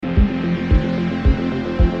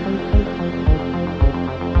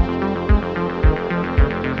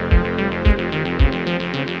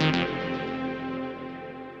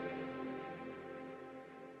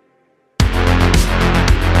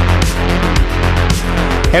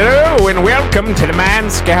Hello and welcome to the Man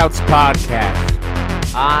Scouts podcast.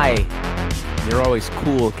 I, your always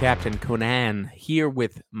cool Captain Conan, here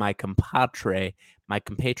with my compadre, my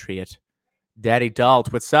compatriot, Daddy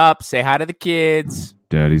Dalt. What's up? Say hi to the kids.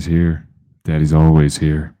 Daddy's here. Daddy's always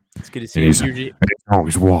here. It's good to see you. He's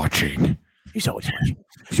always watching. He's always watching.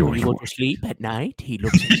 He's When always you go to watching. sleep at night, he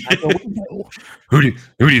looks inside the window. Who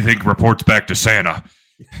do you think reports back to Santa?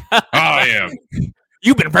 I am.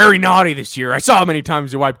 You've been very naughty this year. I saw how many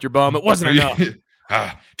times you wiped your bum. It wasn't enough.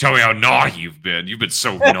 Tell me how naughty you've been. You've been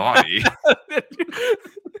so naughty.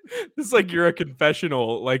 It's like you're a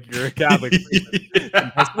confessional, like you're a Catholic.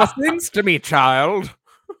 Confess my sins to me, child.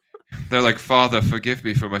 They're like, Father, forgive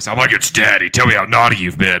me for myself. I'm like, it's Daddy. Tell me how naughty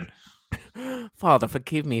you've been. Father,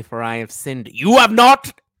 forgive me, for I have sinned. You have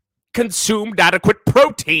not consumed adequate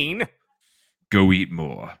protein. Go eat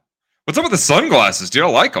more. What's up with the sunglasses, dude? I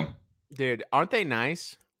like them. Dude, aren't they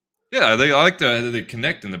nice? Yeah, they like they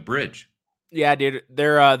connect in the bridge. Yeah, dude.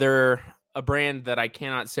 They're a brand that I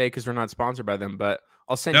cannot say because we're not sponsored by them, but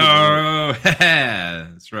I'll send you. No,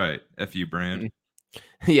 that's right. FU brand.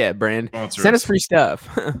 Yeah, brand. Sponsor Send us free stuff.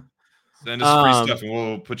 Send us free stuff, and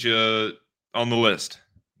we'll put you on the list.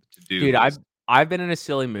 Dude, I've been in a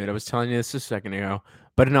silly mood. I was telling you this a second ago,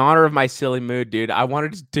 but in honor of my silly mood, dude, I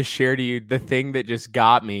wanted to share to you the thing that just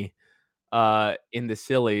got me in the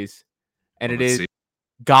sillies, and it is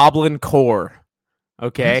Goblin Core.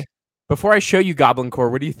 Okay, before I show you Goblin Core,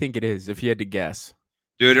 what do you think it is? If you had to guess,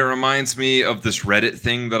 dude, it reminds me of this Reddit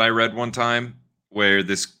thing that I read one time, where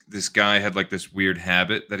this guy had like this weird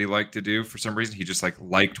habit that he liked to do for some reason. He just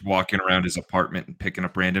liked walking around his apartment and picking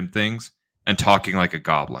up random things and talking like a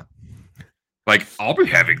goblin. Like, I'll be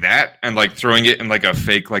having that, and like throwing it in like a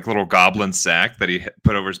fake like little goblin sack that he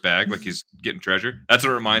put over his bag, like he's getting treasure. That's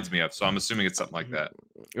what it reminds me of. So I'm assuming it's something like that.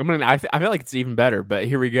 I feel like it's even better, but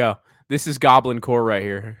here we go. This is Goblin Core right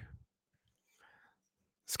here.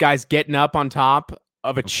 This guy's getting up on top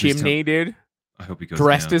of a chimney, dude. I hope he goes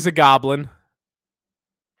dressed down. as a goblin.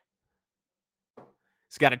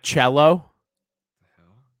 He's got a cello.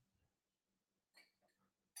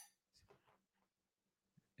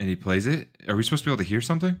 And he plays it? Are we supposed to be able to hear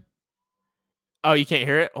something? Oh, you can't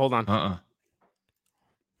hear it? Hold on.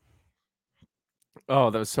 Oh,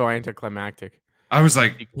 that was so anticlimactic. I was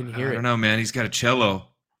like, You can hear I don't know, man. He's got a cello.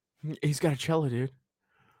 He's got a cello, dude.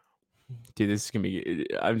 Dude, this is gonna be.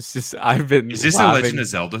 I've been. Is this laughing. a Legend of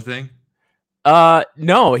Zelda thing?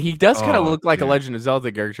 No, he does kind of Oh, look like a dude. Legend of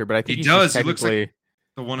Zelda character, but I think He he's does. just He looks technically. like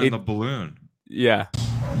the one in the balloon. Yeah.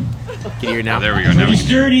 Can you hear now? Oh, there we go. Now we Pretty can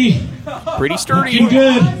hear. sturdy. Pretty sturdy. Looking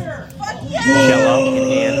good. Cello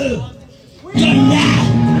in hand.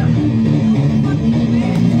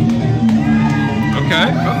 Okay.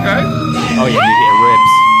 Oh yeah, dude, it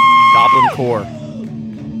rips.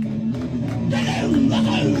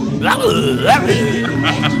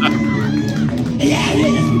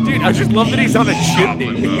 Dude, I just love that he's on a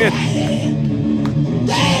chimney.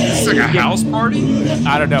 This is like a house party?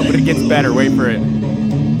 I don't know, but it gets better. Wait for it.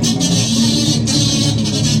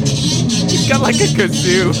 He's got like a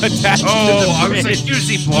kazoo attached to the I was like, bridge. dude, is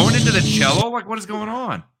he blowing into the cello? Like, what is going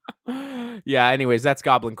on? Yeah, anyways, that's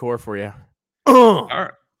Goblin Core for you. All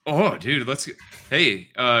right. Oh, dude, let's get. Hey,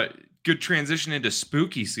 good transition into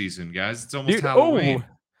spooky season, guys. It's almost Dude, Halloween.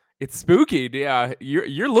 It's spooky. Yeah,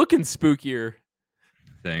 you're looking spookier.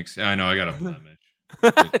 Thanks. I know I got a blemish.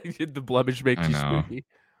 The blemish makes I you know. spooky.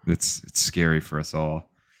 It's scary for us all.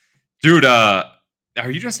 Dude, are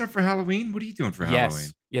you dressed up for Halloween? What are you doing for Halloween?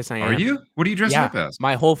 Yes, I am. Are you? What are you dressing up as?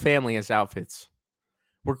 My whole family has outfits.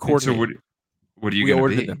 We're And coordinated. So what are you We going to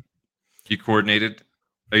ordered be? them. You coordinated?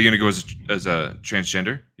 Are you going to go as a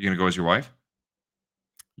transgender? You going to go as your wife?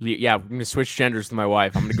 Yeah, we're gonna switch genders with my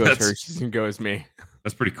wife. I'm gonna go as her. She's gonna go as me.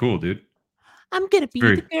 That's pretty cool, dude. I'm gonna be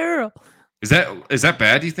Very- the girl. Is that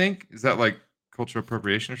bad? Do you think? Is that like cultural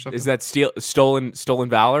appropriation or something? Is that stolen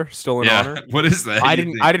valor? Stolen honor? What is that? I Do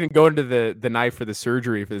you didn't go into the knife for the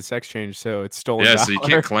surgery for the sex change, so it's stolen Yeah, valor. so you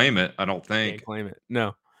can't claim it. I don't Can't think. claim it.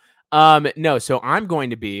 No. No. So I'm going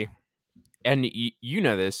to be, and you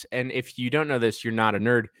know this, and if you don't know this, you're not a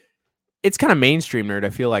nerd. It's kind of mainstream nerd, I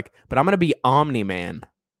feel like, but I'm gonna be Omni-Man.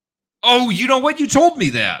 Oh, you know what? You told me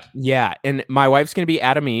that. Yeah, and my wife's gonna be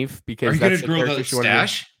Adam Eve because Are you going that's to the grow character the she wanted to be.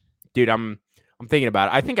 stash? Dude, I'm thinking about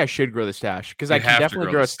it. I think I should grow the stash because I You can have to definitely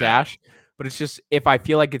grow grow the a stash, but it's just if I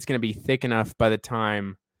feel like it's going to be thick enough by the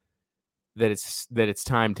time that it's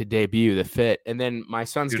time to debut the fit, and then my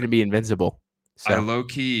son's Dude, going to be invincible. I So, low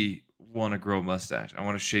key want to grow a mustache. I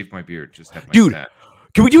want to shave my beard. Just have my Dude. stash.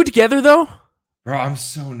 can we do it together though? Bro, I'm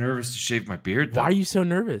so nervous to shave my beard. Though. Why are you so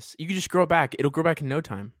nervous? You can just grow it back. It'll grow back in no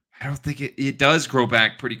time. I don't think it does grow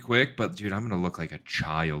back pretty quick, but dude, I'm gonna look like a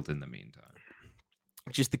child in the meantime.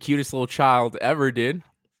 Just the cutest little child ever, dude.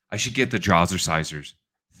 I should get the Jazzercisers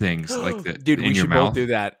things like that Dude, we in your should both mouth do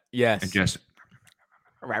that. and Yes. just.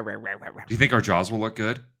 Do you think our jaws will look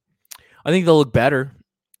good? I think they'll look better.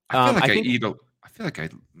 I feel like I think I feel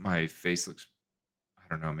like my face looks. I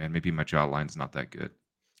don't know, man. Maybe my jawline's not that good.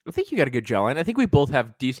 I think you got a good jawline. I think we both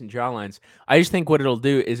have decent jawlines. I just think what it'll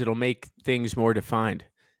do is it'll make things more defined.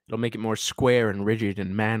 It'll make it more square and rigid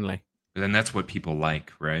and manly. And that's what people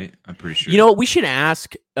like, right? I'm pretty sure. You know what? We should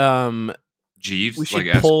ask. Jeeves, we should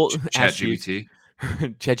like pull ask ChatGPT.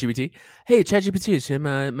 ChatGPT. Hey, ChatGPT, is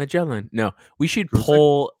my jawline. No, we should Who's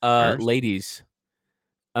pull First? ladies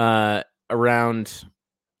around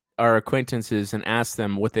our acquaintances and ask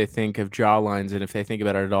them what they think of jawlines and if they think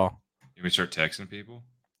about it at all. Can we start texting people?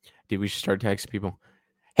 Dude, we should start texting people.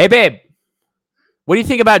 Hey, babe, what do you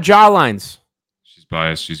think about jawlines? She's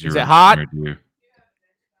biased. She's Is it hot? You.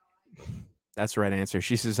 That's the right answer.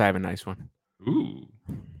 She says I have a nice one. Ooh.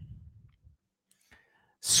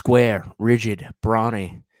 Square, rigid,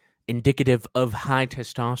 brawny, indicative of high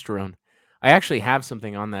testosterone. I actually have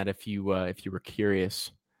something on that if you were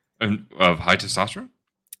curious. And of high testosterone?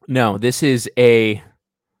 No, this is a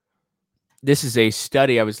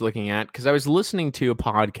study I was looking at because I was listening to a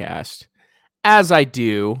podcast, as I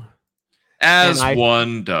do. As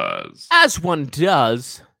one does. As one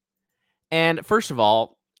does. And first of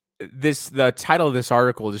all, the title of this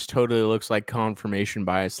article just totally looks like confirmation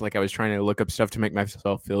bias. Like I was trying to look up stuff to make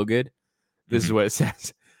myself feel good. This is what it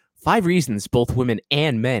says. 5 reasons both women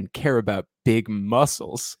and men care about big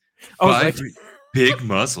muscles. Big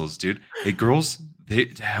muscles, dude. Hey, girls,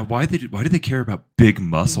 why do they care about big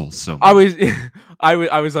muscles so much?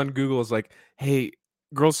 I was on Google. It's like, hey,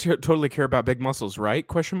 girls totally care about big muscles, right?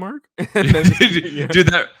 Question mark. And then,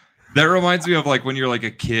 Dude, that reminds me of like when you're like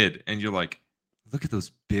a kid and you're like,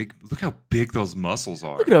 look how big those muscles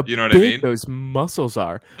are. You know what I mean? Those muscles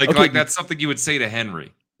are. Like that's something you would say to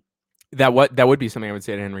Henry. That would be something I would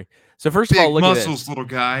say to Henry. So first of all, look muscles, at this. Little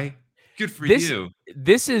guy. Good for you.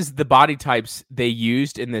 This is the body types they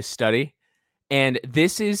used in this study, and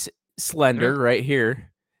this is slender right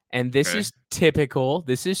here, and this is typical.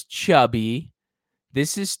 This is chubby.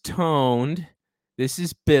 This is toned. This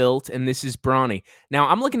is built, and this is brawny. Now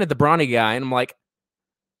I'm looking at the brawny guy, and I'm like,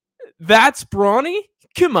 that's brawny?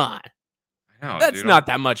 Come on. I know, that's not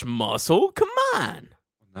that much muscle. Come on.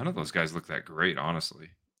 None of those guys look that great, honestly.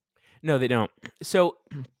 No, they don't. So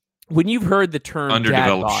when you've heard the term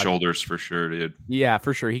underdeveloped dad bod, shoulders for sure, dude. Yeah,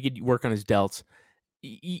 for sure. He could work on his delts.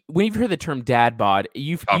 When you've heard the term dad bod,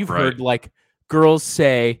 you've heard like girls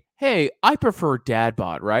say, "Hey, I prefer dad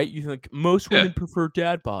bod," right? You think most women prefer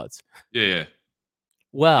dad bods. Yeah.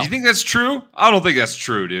 Well, do you think that's true? I don't think that's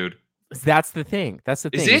true, dude. That's the thing. That's the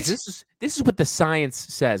thing. Is it? This is what the science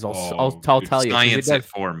says. I'll tell you. Science it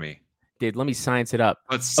for me. Dude, let me science it up.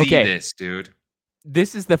 Let's see this, dude.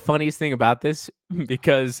 This is the funniest thing about this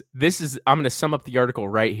because I'm going to sum up the article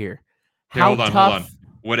right here. Hold on.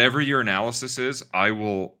 Whatever your analysis is, I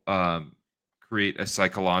will create a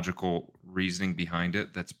psychological reasoning behind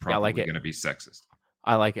it that's probably going to be sexist.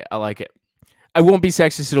 I like it. I won't be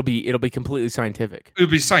sexist. It'll be completely scientific.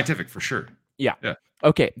 It'll be scientific for sure. Yeah.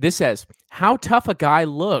 Okay. This says how tough a guy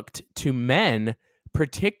looked to men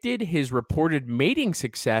predicted his reported mating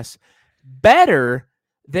success better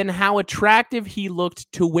than how attractive he looked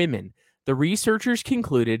to women. The researchers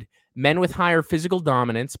concluded men with higher physical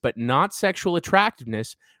dominance but not sexual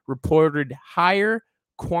attractiveness reported higher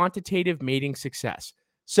quantitative mating success.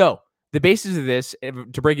 So the basis of this,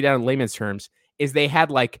 to break it down in layman's terms, is they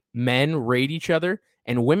had like men rate each other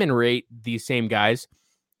and women rate these same guys.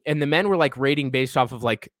 And the men were like rating based off of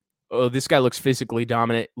like, oh, this guy looks physically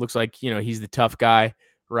dominant. Looks like, he's the tough guy,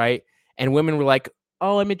 right? And women were like,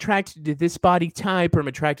 oh, I'm attracted to this body type or I'm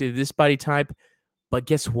attracted to this body type. But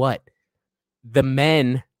guess what? The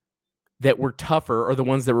men that were tougher are the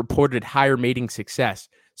ones that reported higher mating success.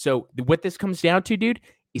 So what this comes down to, dude,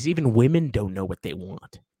 is even women don't know what they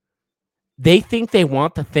want. They think they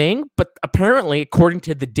want the thing, but apparently, according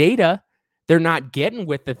to the data, they're not getting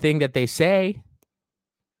with the thing that they say.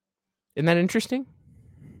 Isn't that interesting?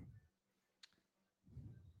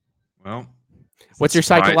 Well, what's your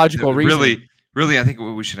psychological reason? Really, I think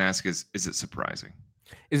what we should ask is it surprising?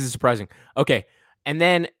 Is it surprising? Okay. And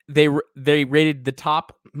then they rated the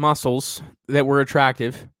top muscles that were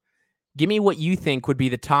attractive. Give me what you think would be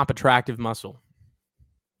the top attractive muscle.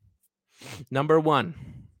 Number 1.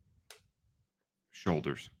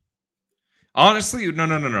 Shoulders. Honestly,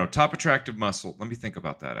 no. Top attractive muscle. Let me think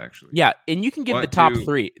about that, actually. Yeah, and you can give the top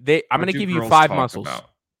 3. I'm going to give you 5 muscles.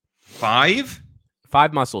 About? 5?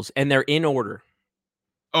 5 muscles, and they're in order.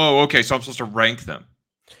 Oh, okay. So I'm supposed to rank them.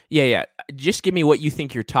 Yeah. Just give me what you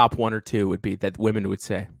think your top 1 or 2 would be that women would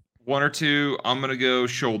say. 1 or 2. I'm gonna go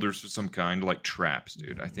shoulders of some kind, like traps,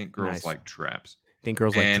 dude. I think girls like traps. I think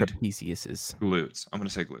girls And like trapeziuses. Glutes. I'm gonna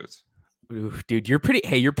say glutes. Ooh, dude, you're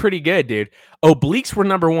pretty good, dude. Obliques were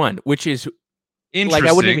number 1, which is Interesting. like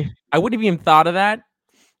I wouldn't have even thought of that.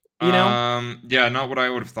 You know? Yeah, not what I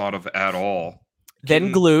would have thought of at all.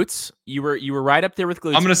 Then glutes. You were right up there with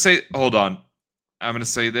glutes. I'm gonna say, hold on. I'm gonna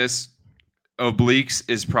say this. Obliques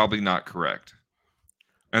is probably not correct.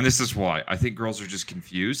 And this is why. I think girls are just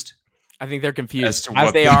confused. I think they're confused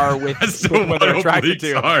as they are with what they're attracted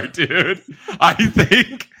to. Are, dude. I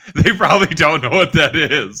think they probably don't know what that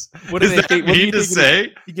is. What do they think? What do you to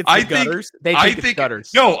say? I think it's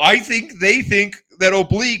gutters. No, I think they think that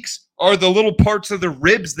obliques are the little parts of the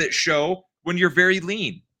ribs that show when you're very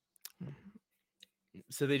lean.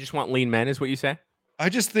 So they just want lean men, is what you say? I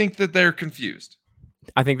just think that they're confused.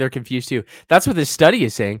 I think they're confused too. That's what this study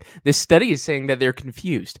is saying. This study is saying that they're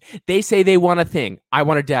confused. They say they want a thing. I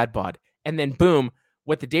want a dad bod. And then boom,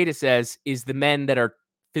 what the data says is the men that are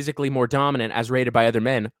physically more dominant as rated by other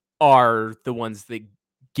men are the ones that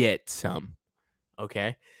get some.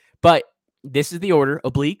 Okay? But this is the order: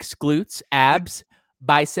 obliques, glutes, abs,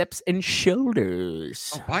 biceps, and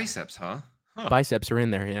shoulders. Oh, biceps, huh? Biceps are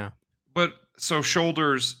in there, yeah. But so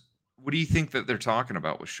shoulders, what do you think that they're talking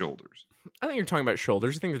about with shoulders? I think you're talking about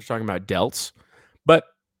shoulders. I think they're talking about delts. But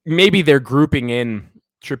maybe they're grouping in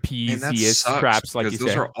trapezius, traps, like you said.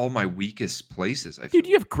 Those are all my weakest places. Dude,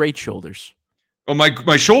 you have great shoulders. Well,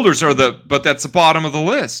 my shoulders are but that's the bottom of the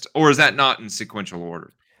list. Or is that not in sequential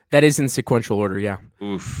order? That is in sequential order, yeah.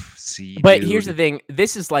 Oof, see, but here's the thing.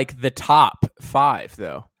 This is like the top 5,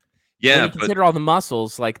 though. Yeah, when you consider all the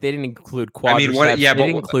muscles, like they didn't include quadriceps. I mean, they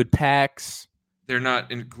didn't include pecs. They're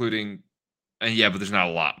not including, but there's not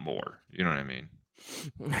a lot more. You know what I mean?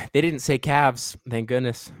 They didn't say calves. Thank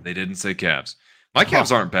goodness. They didn't say calves. My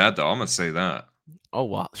calves aren't bad, though. I'm going to say that. Oh,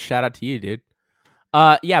 well, shout out to you, dude.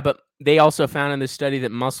 Yeah, but they also found in this study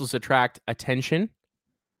that muscles attract attention,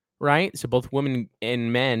 right? So both women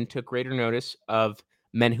and men took greater notice of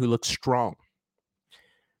men who look strong.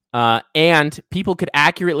 And people could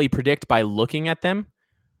accurately predict by looking at them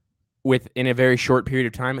within a very short period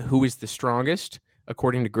of time who is the strongest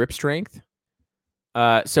according to grip strength.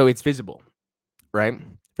 So it's visible, right?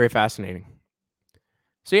 Very fascinating.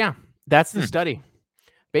 So yeah, that's the study.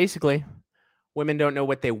 Basically, women don't know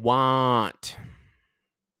what they want.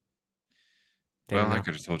 I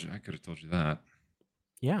could have told you that.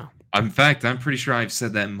 Yeah. In fact, I'm pretty sure I've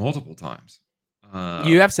said that multiple times.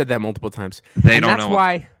 You have said that multiple times. They don't know.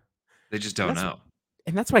 Why they just don't know.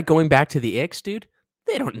 And that's why going back to the icks, dude,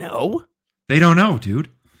 they don't know. They don't know, dude.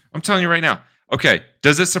 I'm telling you right now. Okay,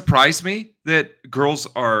 does it surprise me that girls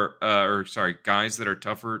are, guys that are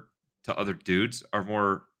tougher to other dudes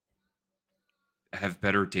have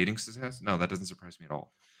better dating success? No, that doesn't surprise me at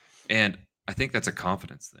all. And I think that's a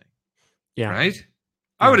confidence thing. Yeah. Right? Yeah.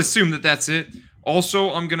 I would assume that that's it.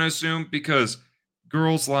 Also, I'm going to assume because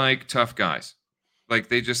girls like tough guys. Like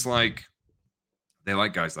they like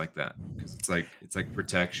guys like that because it's like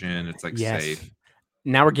protection. It's like safe.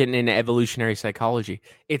 Now we're getting into evolutionary psychology.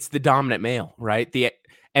 It's the dominant male, right?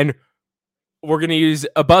 And we're going to use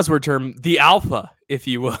a buzzword term, the alpha, if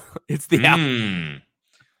you will. It's the alpha.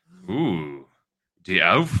 Ooh, the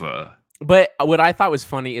alpha. But what I thought was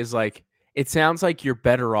funny is like, it sounds like you're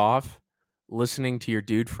better off listening to your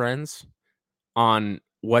dude friends on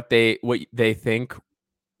what they think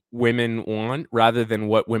women want rather than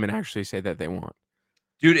what women actually say that they want.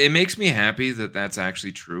 Dude, it makes me happy that that's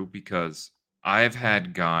actually true because I've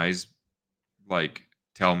had guys like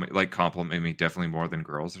tell me, like compliment me definitely more than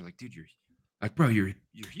girls. They're like, dude, you're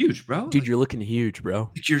huge, bro. Dude, you're looking huge,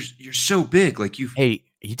 bro. Like, you're so big. Like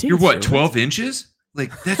you're what, 12 inches?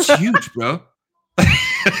 Like that's huge, bro.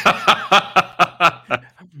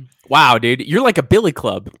 Wow, dude, you're like a billy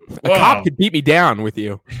club. A cop could beat me down with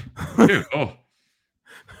you. Dude,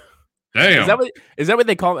 damn. Is that what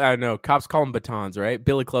they call? I don't know. Cops call them batons, right?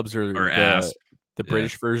 Billy clubs are the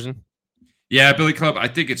British version. Yeah, billy club. I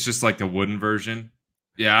think it's just like the wooden version.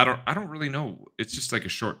 Yeah, I don't really know. It's just like a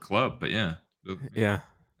short club, but yeah. Yeah.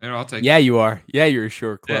 I'll take. Yeah, you are. Yeah, you're a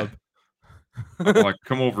short club. Yeah. I'm like,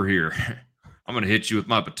 come over here. I'm gonna hit you with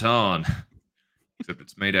my baton. Except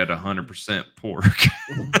it's made out of 100% pork.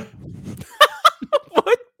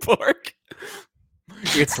 What pork?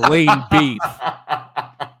 It's lean beef.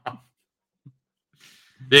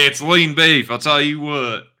 It's lean beef. I'll tell you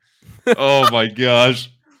what. Oh my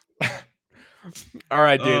gosh. All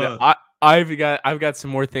right, dude. I've got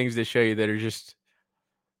some more things to show you that are just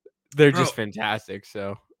They're Bro, just fantastic.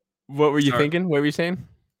 So, what were you sorry. thinking? What were you saying?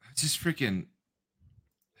 Just freaking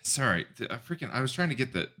sorry. I was trying to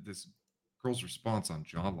get this girl's response on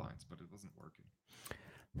jawlines, but it wasn't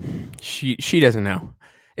working. She doesn't know.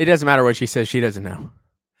 It doesn't matter what she says. She doesn't know.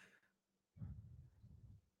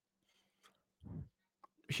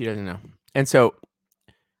 She doesn't know. And so,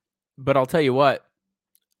 but I'll tell you what.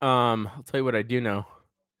 I'll tell you what I do know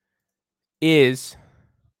is.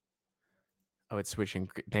 Oh, it's switching.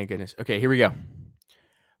 Thank goodness. Okay, here we go.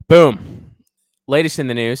 Boom. Latest in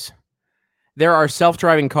the news. There are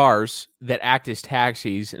self-driving cars that act as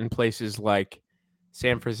taxis in places like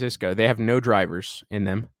San Francisco. They have no drivers in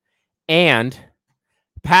them. And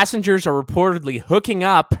passengers are reportedly hooking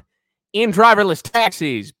up in driverless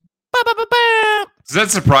taxis. Ba-ba-ba-ba! Does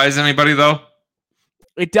that surprise anybody though?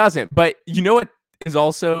 It doesn't. But you know what is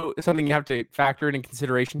also something you have to factor in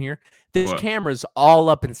consideration here? There's What? cameras all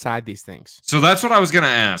up inside these things. So that's what I was gonna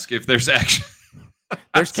ask. If there's actually, There's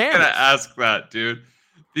I was cameras. gonna ask that, dude,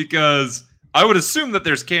 because I would assume that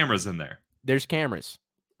there's cameras in there. There's cameras,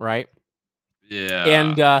 right? Yeah,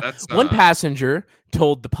 And that's one passenger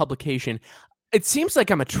told the publication, "It seems like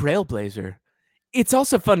I'm a trailblazer. It's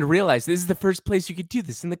also fun to realize this is the first place you could do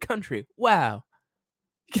this in the country. Wow.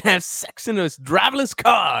 You can have sex in a driverless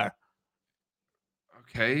car."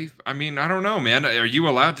 Okay. I mean, I don't know, man. Are you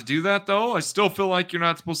allowed to do that though? I still feel like you're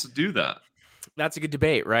not supposed to do that. That's a good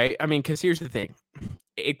debate, right? I mean, because here's the thing.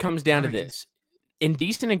 It comes down to this.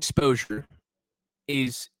 Indecent exposure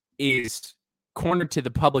is cornered to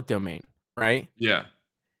the public domain, right? Yeah.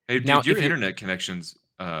 Hey, dude, Now, your if internet connection's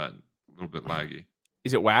a little bit laggy.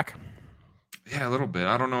 is it whack? Yeah, a little bit.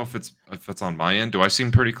 I don't know if it's on my end. Do I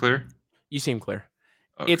seem pretty clear? You seem clear.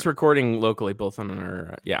 Okay. It's recording locally, both on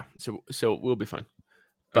our yeah. So we'll be fine.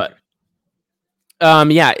 But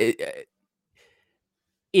Okay. yeah,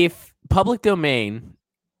 if public domain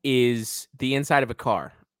is the inside of a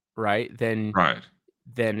car, right? Then Right.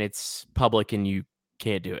 it's public and you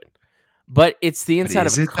can't do it. But it's the inside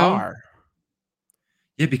of is a it, though? car.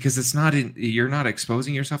 Yeah, because it's not you're not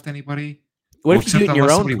exposing yourself to anybody. What if you do it in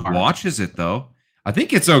your own somebody car? watches it though? I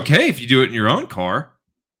think it's okay if you do it in your own car.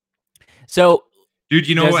 So, dude,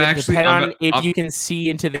 you know does what? it Actually, depend on if you can see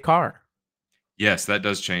into the car. Yes, that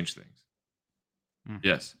does change things. Hmm.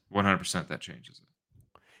 Yes, 100% that changes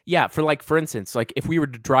it. Yeah, for instance, like if we were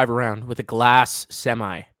to drive around with a glass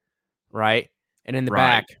semi, right, and in the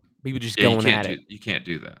back, we would just going at it. You can't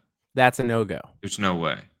do that. That's a no-go. There's no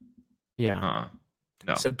way. Yeah.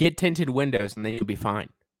 No. So get tinted windows, and then you'll be fine.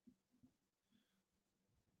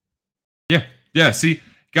 Yeah. Yeah. See,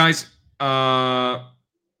 guys. Yeah,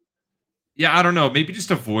 I don't know. Maybe just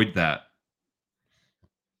avoid that.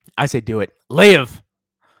 I say do it. Live.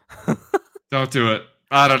 Don't do it.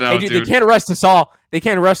 I don't know, Hey, dude. They can't arrest us all.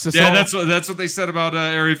 Yeah, that's what they said about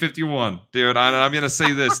Area 51, dude. I'm gonna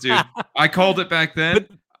say this, dude. I called it back then.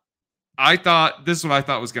 This is what I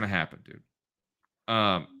thought was gonna happen, dude.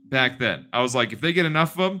 Back then, I was like, if they get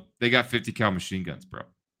enough of them, they got 50 cal machine guns, bro.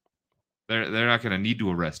 They're not gonna need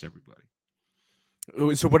to arrest everybody.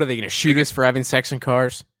 So what are they gonna shoot us for having sex in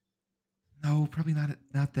cars? No, probably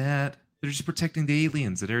not that. They're just protecting the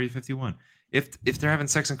aliens at Area 51. If they're having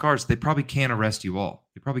sex in cars, they probably can't arrest you all.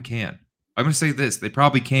 They probably can. I'm going to say this. They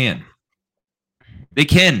probably can. They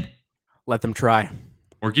can. Let them try.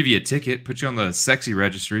 Or give you a ticket, put you on the sexy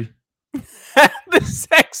registry. The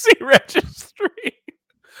sexy registry.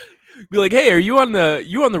 Be like, hey, are you on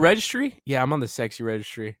the registry? Yeah, I'm on the sexy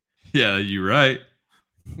registry. Yeah, you're right.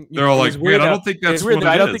 They're all like, wait, I don't think that's what it is.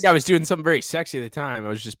 I don't think I was doing something very sexy at the time. I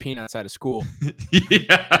was just peeing outside of school.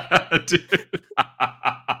 Yeah, dude.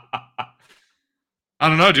 I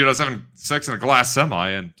don't know, dude. I was having sex in a glass semi,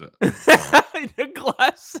 and a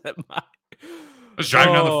glass semi. I was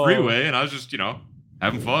driving down the freeway, and I was just,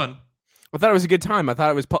 having fun. I thought it was a good time. I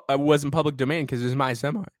thought it was in public domain because it was my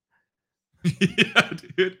semi. Yeah,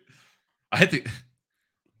 dude.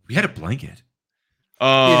 We had a blanket. Dude,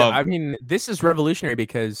 I mean, this is revolutionary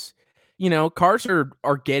because, cars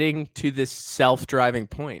are getting to this self-driving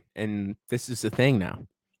point, and this is the thing now.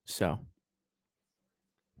 So,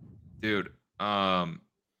 dude, freaking,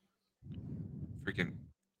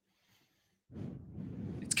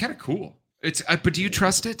 it's kind of cool. But do you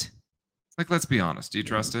trust it? Like, let's be honest. Do you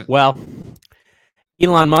trust it? Well,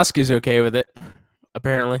 Elon Musk is okay with it,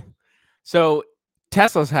 apparently. So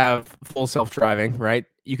Teslas have full self-driving, right?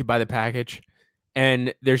 You could buy the package,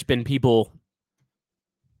 and there's been people,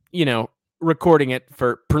 recording it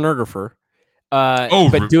for pornographer.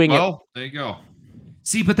 But doing it. There you go.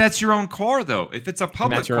 See, but that's your own car, though. If it's a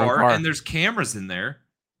public car and there's cameras in there,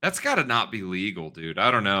 that's got to not be legal, dude. I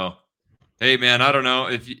don't know. Hey man, I don't know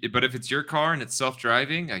but if it's your car and it's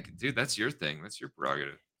self-driving, dude, that's your thing. That's your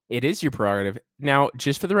prerogative. It is your prerogative. Now,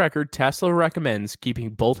 just for the record, Tesla recommends keeping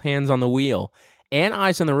both hands on the wheel and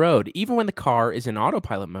eyes on the road, even when the car is in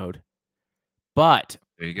autopilot mode. But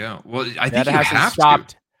There you go. Well, I that think you hasn't have to.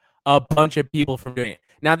 stopped a bunch of people from doing it.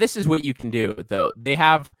 Now, this is what you can do, though. You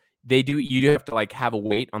do have to like have a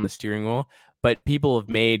weight on the steering wheel, but people have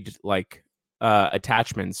made like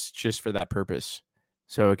attachments just for that purpose,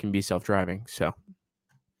 so it can be self-driving. So,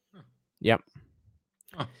 yep.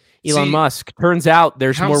 Huh. Elon See, Musk. Turns out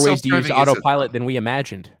there's how more ways to use self-driving is it, autopilot though? than we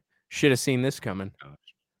imagined. Should have seen this coming.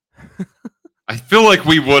 I feel like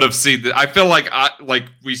we would have seen that. I feel like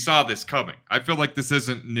we saw this coming. I feel like this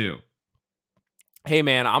isn't new. Hey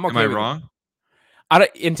man, I'm okay. Am I with wrong?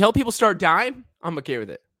 Until people start dying, I'm okay with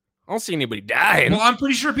it. I don't see anybody dying. Well, I'm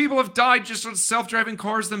pretty sure people have died just on self-driving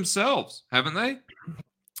cars themselves, haven't they?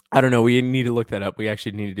 I don't know. We need to look that up. We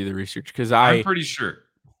actually need to do the research because I'm pretty sure.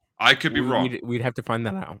 I could be wrong. We'd have to find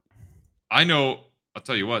that out. I know. I'll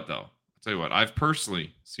tell you what, though. I'll tell you what. I've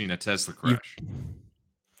personally seen a Tesla crash.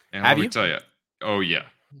 And let me tell you. Oh, yeah.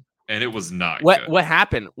 And it was not good. What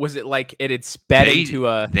happened? Was it like it had sped into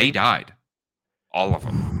a... They died. All of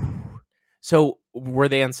them. So were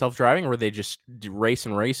they on self-driving or were they just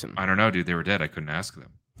racing? I don't know, dude. They were dead. I couldn't ask them.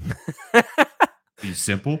 Are you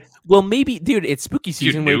simple? Well, maybe, dude, it's spooky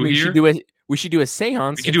season. We should do a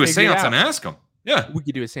seance. We could do a seance and ask them. Yeah. We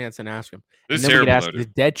could do a seance and ask them. This and then we could ask the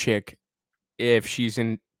dead chick if she's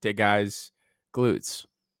in the guy's glutes,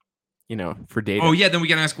 for dating. Oh, yeah. Then we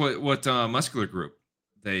can ask what muscular group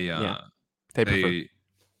they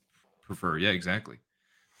prefer. Yeah, exactly.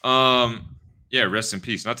 Yeah, rest in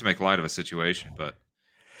peace. Not to make light of a situation, but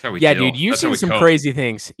that's how we kill. Dude, you've seen some crazy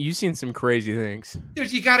things. You've seen some crazy things. Dude,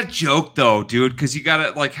 you gotta joke though, dude, because you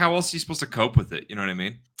gotta how else are you supposed to cope with it? You know what I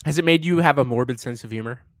mean? Has it made you have a morbid sense of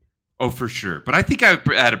humor? Oh, for sure. But I think I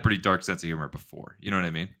had a pretty dark sense of humor before. You know what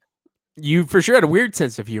I mean? You for sure had a weird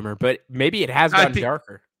sense of humor, but maybe it has gotten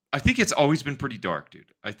darker. I think it's always been pretty dark, dude.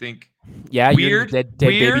 I think. Yeah, weird, dead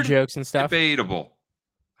baby jokes and stuff. Debatable.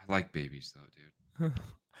 I like babies though, dude.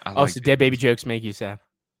 So dead baby jokes make you sad?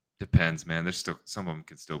 Depends, man. There's still some of them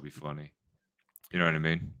can still be funny. You know what I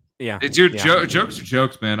mean? Yeah, dude. Jokes are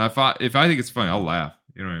jokes, man. If I think it's funny, I'll laugh.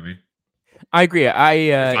 You know what I mean? I agree.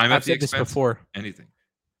 I've said this before. Anything.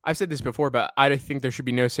 I've said this before, but I think there should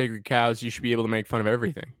be no sacred cows. You should be able to make fun of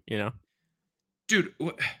everything. Dude,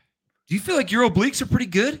 do you feel like your obliques are pretty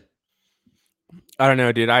good? I don't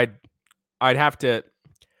know, dude. I'd have to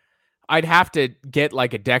get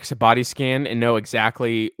like a DEXA body scan and know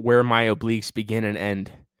exactly where my obliques begin and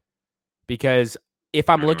end. Because if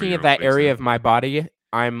I'm looking at that area of my body,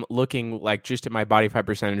 I'm looking like just at my body fat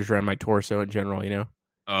percentage around my torso in general,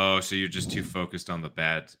 Oh, so you're just too focused on the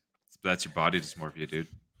bad. That's your body dysmorphia, dude.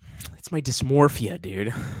 It's my dysmorphia,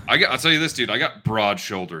 dude. I'll tell you this, dude. I got broad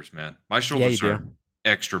shoulders, man. My shoulders are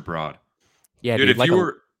extra broad. Yeah, dude. If you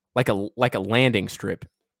were like a landing strip.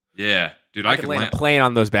 Yeah, dude. I could land a plane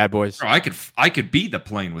on those bad boys. Bro, I could be the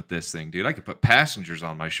plane with this thing, dude. I could put passengers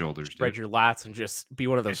on my shoulders. Spread your lats and just be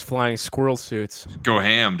one of those flying squirrel suits. Go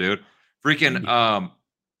ham, dude. Freaking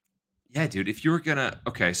yeah, dude. If you were gonna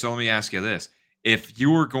so let me ask you this: if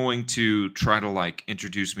you were going to try to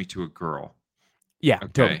introduce me to a girl,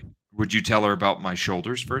 totally. Would you tell her about my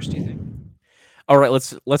shoulders first? Do you think? All right,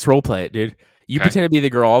 let's role play it, dude. You pretend to be the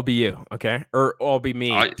girl. I'll be you, okay? Or I'll be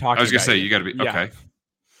me. I was gonna say you got to be okay.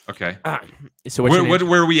 So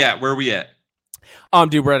where are we at? Where are we at?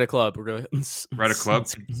 Dude, we're at a club. We're going. We're at a club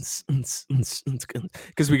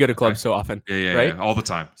because we go to clubs so often. Yeah, right? All the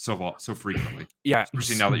time, so frequently. Yeah,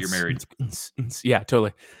 especially now that you're married. Yeah,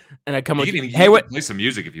 totally. And I come with, hey, what? Play some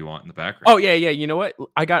music if you want in the background. Oh yeah. You know what?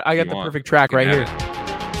 I got the perfect track right here.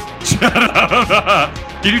 Shut up!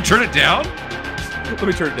 Can you turn it down? Let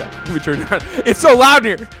me turn it down. It's so loud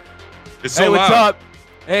here. It's so loud. What's up?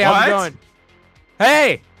 Hey, how's it going?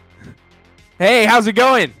 Hey, how's it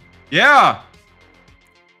going? Yeah.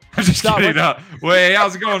 I'm just kidding. Wait,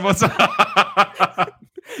 how's it going? What's up?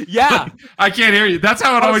 Yeah. I can't hear you. That's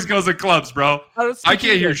how it always goes in clubs, bro. I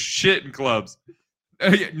can't hear shit in clubs.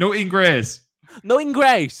 No ingress.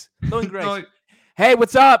 Hey,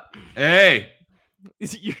 what's up? Hey.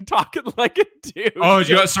 You're talking like a dude. Oh,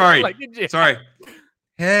 sorry. Sorry.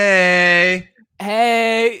 Hey.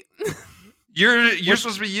 You're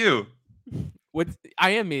supposed to be you.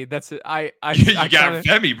 I am me. That's it. I you got a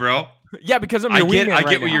Femi, bro. Yeah, because I'm your wingman. I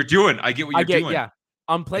get what you're doing. Yeah.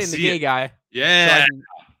 I'm playing the gay guy. Yeah. So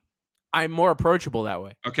I'm more approachable that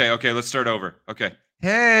way. Okay, let's start over. Okay.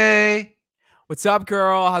 Hey. What's up,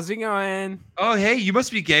 girl? How's it going? Oh, hey, you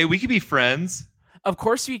must be gay. We could be friends. Of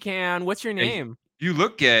course we can. What's your name? You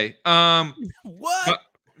look gay. What? My,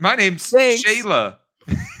 my name's Thanks. Shayla.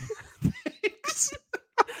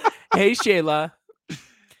 Hey, Shayla. See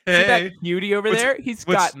that Hey, cutie over what's there? He's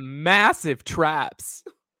got what's? massive traps.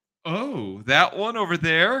 Oh, that one over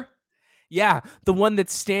there. Yeah, the one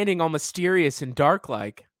that's standing all mysterious and dark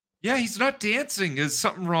like. Yeah, he's not dancing. Is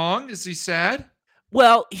something wrong? Is he sad?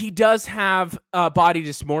 Well, he does have body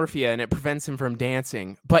dysmorphia and it prevents him from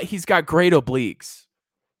dancing, but he's got great obliques.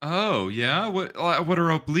 Oh, yeah. What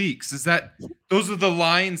are obliques? Is that those are the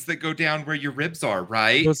lines that go down where your ribs are,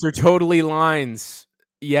 right? Those are totally lines.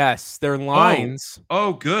 Yes, they're Oh, lines.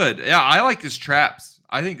 oh, good. Yeah, I like his traps.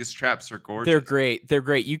 I think his traps are They're gorgeous. great. They're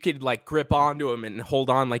great. You could like grip onto them and hold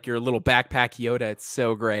on like your little backpack Yoda. It's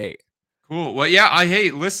so great. Cool. Well, yeah.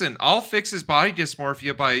 Listen, I'll fix his body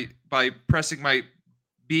dysmorphia by pressing my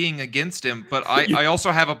being against him. But I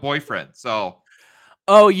also have a boyfriend, so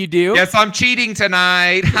Oh, you do? yes, I'm cheating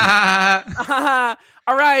tonight.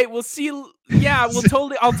 All right, we'll see. Yeah,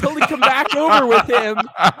 I'll totally come back over with him.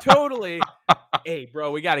 Totally. Hey,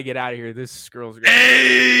 bro, we got to get out of here. This girl's great.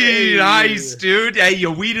 Hey, nice, dude. Hey,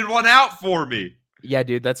 you weeded one out for me. Yeah,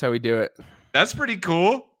 dude, that's how we do it. That's pretty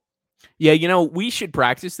cool. Yeah, we should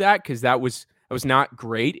practice that because that was not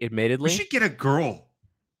great, We admittedly. should get a girl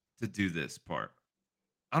to do this part.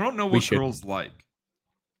 I don't know We what should. girls like.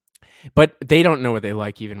 But they don't know what they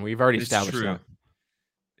like even. We've already It's established true. that.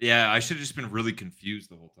 Yeah, I should have just been really confused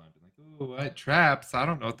the whole time. Like, oh, what traps? I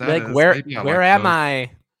don't know what that Like, is. where Maybe I where like am those.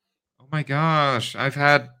 I? Oh my gosh, I've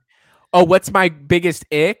had Oh, what's my biggest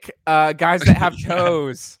ick? Guys that have Yeah.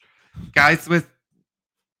 toes. guys with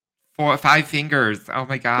 4 or 5 fingers. Oh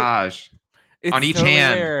my gosh, It's on each totally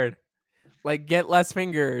hand. weird. Like, get less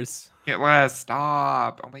fingers. Get less.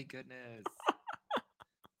 Stop. Oh my goodness.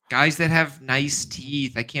 Guys that have nice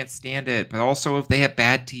teeth, I can't stand it. But also, if they have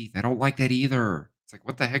bad teeth, I don't like that either. It's like,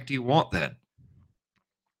 what the heck do you want then?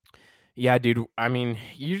 Yeah, dude. I mean,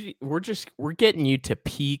 we're getting you to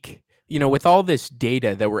peak. With all this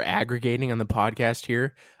data that we're aggregating on the podcast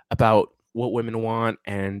here about what women want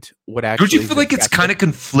and what actually. Don't you is feel like it's objective. kind of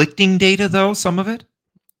conflicting data, though? Some of it.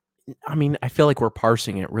 I mean, I feel like we're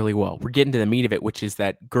parsing it really well. We're getting to the meat of it, which is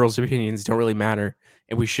that girls' opinions don't really matter,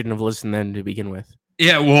 and we shouldn't have listened to them to begin with.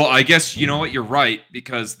 Yeah, well, I guess you know what, you're right,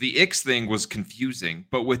 because the X thing was confusing.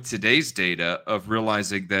 But with today's data of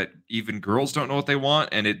realizing that even girls don't know what they want,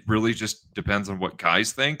 and it really just depends on what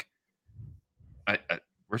guys think,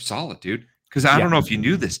 we're solid, dude. Because I Yeah. don't know if you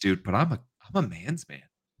knew this, dude, but I'm a man's man.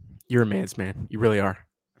 You're a man's man. You really are.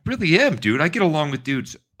 I really am, dude. I get along with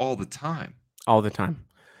dudes all the time. All the time.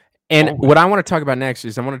 And Always. what I want to talk about next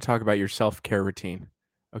is I want to talk about your self-care routine.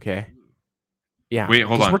 Okay. Yeah. Wait,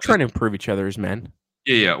 hold 'cause on. We're trying to improve each other as men.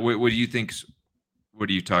 Yeah. What do you think? What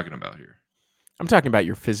are you talking about here? I'm talking about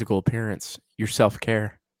your physical appearance, your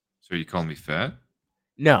self-care. So are you calling me fat?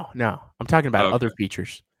 No. I'm talking about Okay. other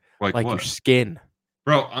features Like like your what? skin.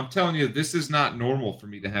 Bro, I'm telling you, this is not normal for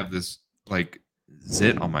me to have this like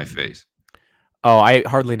zit on my face. Oh, I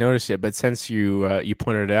hardly noticed it, but since you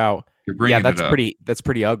pointed it out, You're bringing yeah, that's it up. that's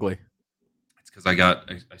pretty ugly. It's because I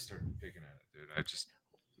started picking at it, dude. I just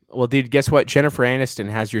Well, dude, guess what? Jennifer Aniston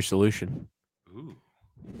has your solution. ooh.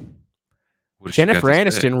 What does she got Jennifer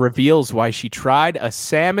to say? Aniston reveals why she tried a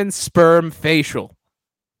salmon sperm facial.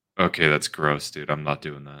 Okay, that's gross, dude. I'm not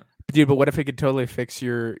doing that. Dude, but what if it could totally fix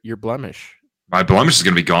your blemish? My blemish is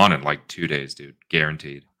gonna be gone in like 2 days, dude.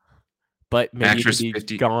 Guaranteed. But maybe Actress it could be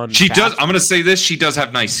 50. gone. She does. faster. I'm gonna say this. She does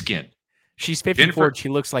have nice skin. She's 54. Jennifer- And she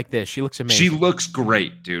looks like this. She looks amazing. She looks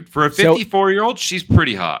great, dude. For a So- 54-year-old, she's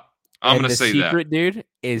pretty hot. I'm And gonna the say that. secret, dude,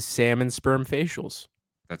 is salmon sperm facials.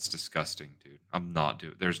 That's disgusting, dude. I'm not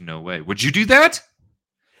doing. There's no way. Would you do that?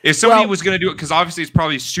 If somebody Well- was gonna do it, because obviously it's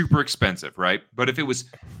probably super expensive, right? But if it was,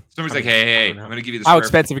 somebody's like, hey, I'm gonna give you this. How rare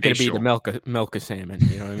expensive it going to be facial. to milk a salmon?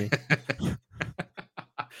 You know what I mean?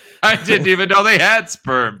 I didn't even know they had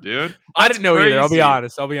sperm, dude. I didn't know either. I'll be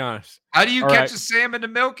crazy. honest. How do you All catch right. a salmon to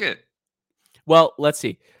milk it? Well, let's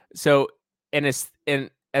see. So, an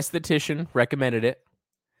esthetician recommended it.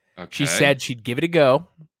 Okay. She said she'd give it a go.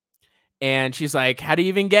 And she's like, how do you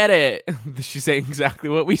even get it? She's saying exactly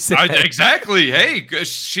what we said. Exactly. Hey,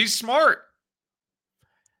 she's smart.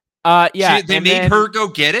 Yeah. They made her go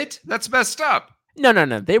get it? That's messed up.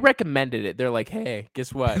 No. They recommended it. They're like, hey,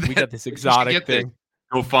 guess what? We got this You should exotic get this. thing.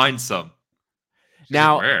 Go find some. She's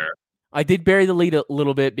Now- like, where? I did bury the lead a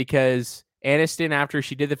little bit because Aniston, after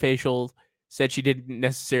she did the facial, said she didn't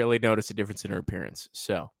necessarily notice a difference in her appearance.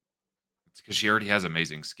 So, It's because she already has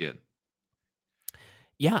amazing skin.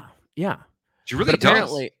 yeah. She really But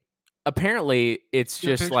does. apparently, it's See a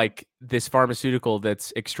just picture? like this pharmaceutical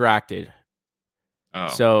that's extracted. Oh,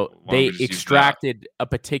 So why don't we they just use that? extracted a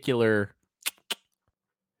particular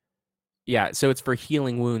Yeah, so it's for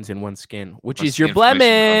healing wounds in one's skin, which is What's the your inflammation on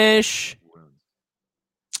blemish. wounds?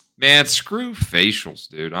 Man, screw facials,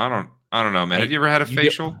 dude. I don't know, man. Have Hey, you ever had a you get,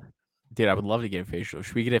 facial? dude. I would love to get a facial.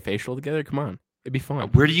 Should we get a facial together? Come on, it'd be fun.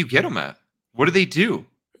 Where do you get them at? What do they do?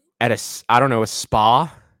 At I don't know, a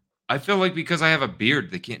spa. I feel like because I have a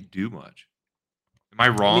beard, they can't do much. Am I I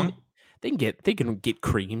mean, wrong? they can get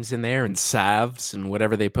creams in there and salves and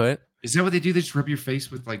whatever they put. Is that what they do? They just rub your face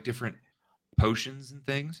with like different potions and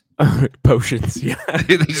things. Potions, yeah.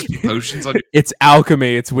 They just put potions on. It's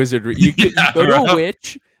alchemy. It's wizardry. You Yeah, go to a bro.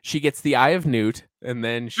 witch. She gets the eye of Newt, and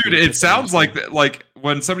then Dude, it sounds like that. Like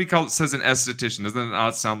when somebody says an esthetician, doesn't it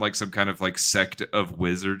not sound like some kind of like sect of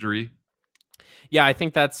wizardry? Yeah, I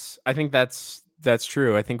think that's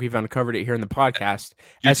true. I think we've uncovered it here in the podcast.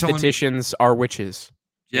 You're telling me, Estheticians are witches.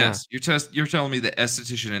 yes, you're telling me that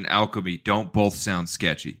esthetician and alchemy don't both sound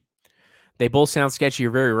sketchy. They both sound sketchy.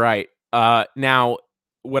 You're very right. Now,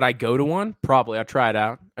 would I go to one? Probably. I'd try it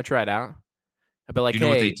out. I'd be like, You know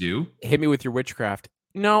hey, what they do? hit me with your witchcraft.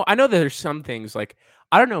 No, I know that there's some things like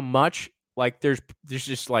I don't know much. Like there's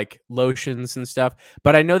just like lotions and stuff,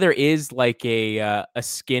 but I know there is like a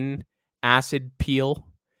skin acid peel.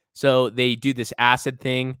 So they do this acid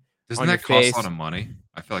thing Doesn't on your that cost face. a lot of money?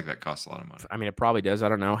 I feel like that costs a lot of money. I mean, it probably does. I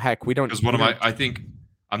don't know. Heck, we don't. Because one of my, I think,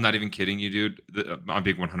 I'm not even kidding you, dude. I'm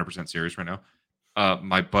being 100% serious right now.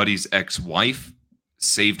 My buddy's ex-wife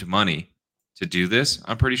saved money to do this.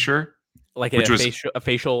 I'm pretty sure. Like Which was a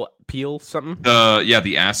facial peel, something.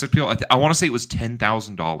 the acid peel. I want to say it was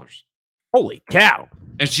 $10,000. Holy cow!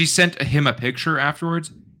 And she sent him a picture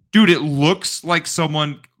afterwards. Dude, it looks like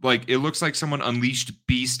someone unleashed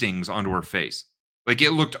bee stings onto her face. Like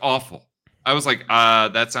it looked awful. I was like,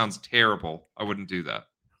 that sounds terrible. I wouldn't do that.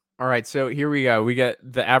 All right, so here we go. We got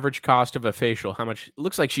the average cost of a facial. How much? It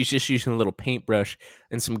looks like she's just using a little paintbrush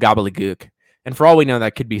and some gobbledygook. And for all we know,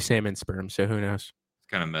 that could be salmon sperm. So who knows? It's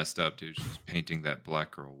kind of messed up, dude. She's painting that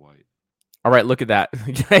black girl white. All right, look at that.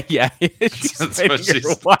 Yeah, That's what she's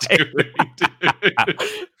doing,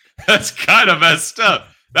 dude. That's kind of messed up.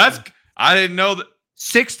 I didn't know that.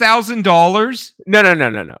 $6,000.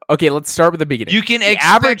 No. Okay, let's start with the beginning. You can the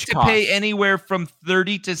expect to cost, pay anywhere from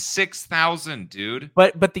 $30,000 to $6,000, dude.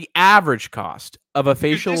 But the average cost of a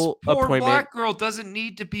facial Dude, this poor appointment. black girl doesn't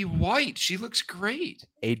need to be white. She looks great.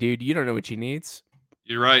 Hey, dude, you don't know what she needs.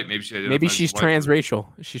 You're right. Maybe She's transracial.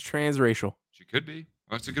 She's transracial. She could be.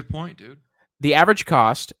 Well, that's a good point, dude. The average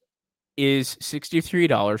cost is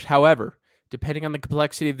 $63. However, depending on the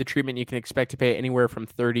complexity of the treatment, you can expect to pay anywhere from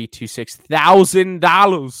 $30,000 to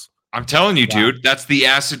 $6,000. I'm telling you, dude, that's the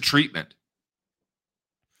acid treatment.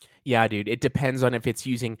 Yeah, dude. It depends on if it's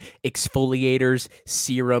using exfoliators,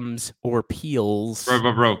 serums, or peels.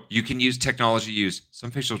 Bro. You can use technology.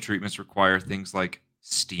 Some facial treatments require things like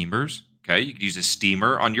steamers. Okay, you can use a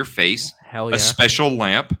steamer on your face. Hell yeah. A special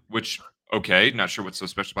lamp, which not sure what's so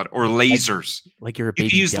special about it, or lasers. Like you're a baby. You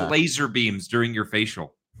can use laser beams during your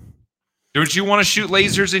facial. Don't you want to shoot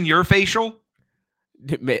lasers in your facial?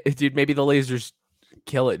 Dude, maybe the lasers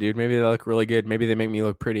kill it, dude. Maybe they look really good. Maybe they make me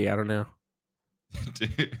look pretty. I don't know.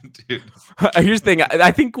 Dude. Here's the thing.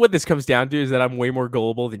 I think what this comes down to is that I'm way more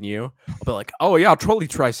gullible than you. I'll be like, oh, yeah, I'll totally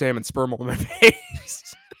try salmon sperm on my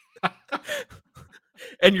face.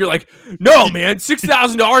 And you're like, no, man,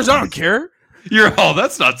 $6,000. I don't care.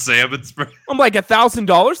 That's not salmon sperm. I'm like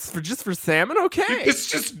 $1,000 for salmon. Okay. It's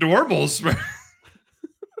just normal sperm.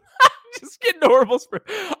 Just get normal sperm.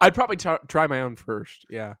 I'd probably try my own first.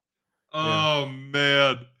 Yeah. Oh,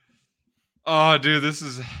 man. Oh, dude,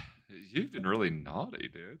 you've been really naughty,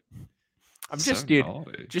 dude. I'm just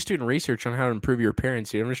doing research on how to improve your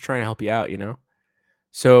appearance, dude. I'm just trying to help you out, you know?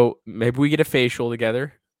 So maybe we get a facial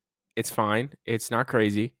together. It's fine. It's not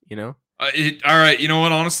crazy, you know? All right. You know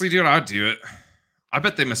what? Honestly, dude, I'd do it. I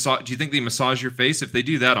bet they massage. Do you think they massage your face? If they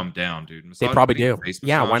do that, I'm down, dude. They probably do.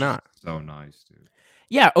 Yeah, why not? So nice, dude.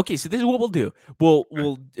 Yeah. Okay. So this is what we'll do.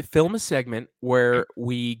 We'll film a segment where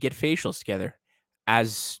we get facials together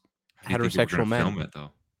as heterosexual men. Film it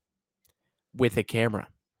though with a camera.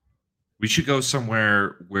 We should go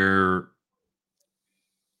somewhere where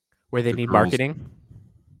they need marketing.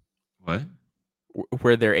 What?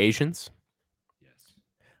 Where they're Asians. Yes.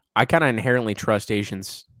 I kind of inherently trust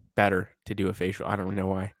Asians better to do a facial. I don't know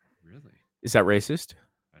why. Really? Is that racist?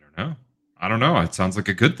 I don't know. It sounds like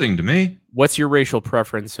a good thing to me. What's your racial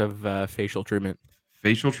preference of facial treatment?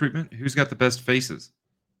 Facial treatment? Who's got the best faces?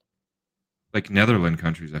 Like Netherlands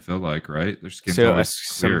countries, I feel like, right? Their skin's always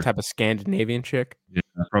some type of Scandinavian chick? Yeah,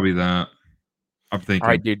 probably that. I'm thinking. All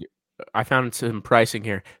right, dude. I found some pricing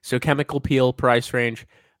here. So chemical peel price range,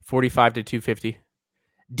 $45 to $250.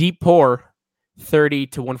 Deep pour,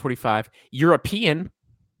 $30 to $145. European,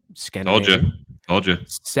 Told you. Scandinavian. Told you.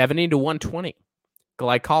 70 to 120.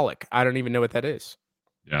 Glycolic. I don't even know what that is.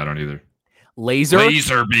 Yeah, I don't either.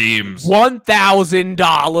 Laser beams.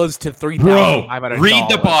 $1,000 to $3,500. Bro, read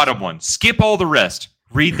the bottom one. Skip all the rest.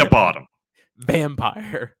 Read the bottom.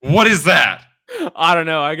 Vampire. What is that? I don't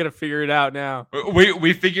know. I gotta figure it out now.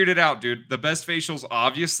 We figured it out, dude. The best facials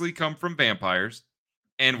obviously come from vampires.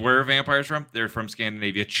 And where are vampires from? They're from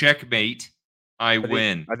Scandinavia. Checkmate. I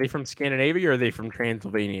win. Are they from Scandinavia or are they from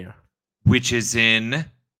Transylvania? Which is in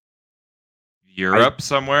Europe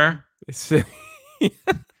somewhere.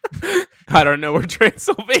 I don't know where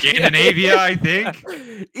Transylvania Scandinavia, I think.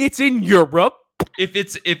 It's in Europe.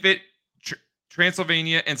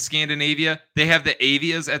 Transylvania and Scandinavia, they have the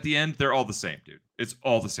avias at the end. They're all the same, dude. It's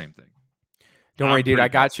all the same thing. Don't worry, dude. I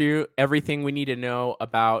got you. Everything we need to know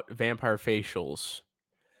about vampire facials.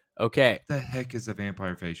 Okay. What the heck is a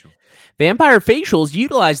vampire facial? Vampire facials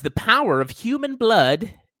utilize the power of human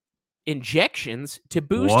blood injections to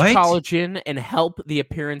boost collagen and help the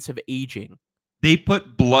appearance of aging. They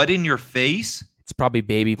put blood in your face? It's probably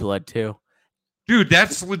baby blood too. Dude,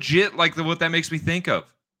 that's legit like what that makes me think of.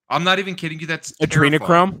 I'm not even kidding you. That's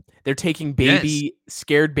adrenochrome. They're taking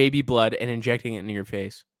scared baby blood and injecting it into your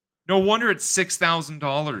face. No wonder it's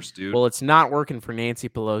 $6,000, dude. Well, it's not working for Nancy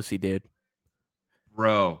Pelosi, dude.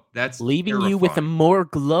 Bro, that's leaving terrifying. You with a more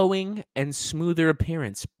glowing and smoother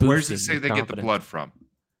appearance. Where does it say they get the blood from?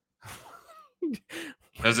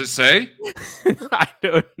 Does it say? I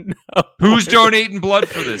don't know. Who's donating blood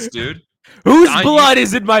for this, dude? Whose blood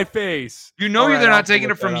is in my face? You know they're not taking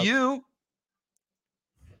it from you.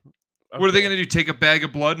 Okay. What are they going to do? Take a bag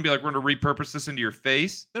of blood and be like, we're going to repurpose this into your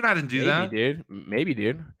face? They're not going to do that. Maybe,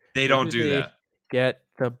 dude. They don't do that. Get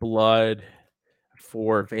the blood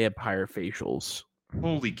for vampire facials.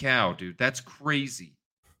 Holy cow, dude. That's crazy.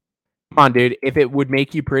 Come on, dude. If it would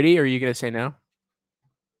make you pretty, are you going to say no?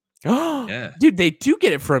 Yeah. Dude, they do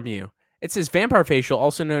get it from you. It says vampire facial,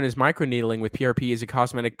 also known as microneedling with PRP, is a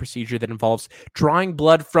cosmetic procedure that involves drawing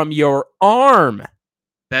blood from your arm.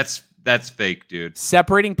 That's fake, dude.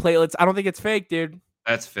 Separating platelets. I don't think it's fake, dude.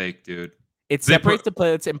 That's fake, dude. It separates the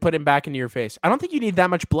platelets and put them back into your face. I don't think you need that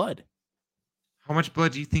much blood. How much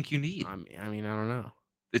blood do you think you need? I mean, I don't know.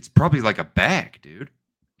 It's probably like a bag, dude.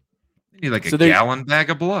 You need like a gallon bag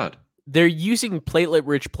of blood. They're using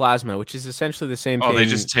platelet-rich plasma, which is essentially the same thing they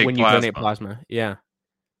just take when you donate plasma. Yeah.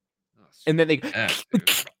 And then they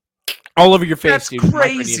all over your face, That's dude.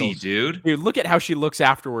 Crazy, dude. Dude, look at how she looks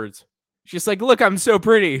afterwards. She's like, look, I'm so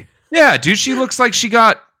pretty. Yeah, dude, she looks like she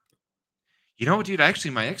got... You know what, dude?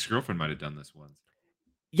 Actually, my ex-girlfriend might have done this once.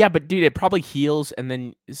 Yeah, but dude, it probably heals, and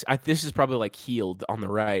then this is probably like healed on the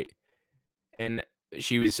right. And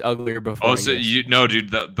she was uglier before. Oh, so no,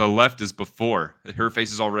 dude, the left is before. Her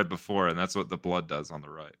face is all red before, and that's what the blood does on the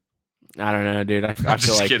right. I don't know, dude. I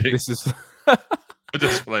feel like this is... I'm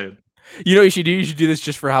just playing. You know what you should do? You should do this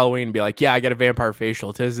just for Halloween and be like, yeah, I got a vampire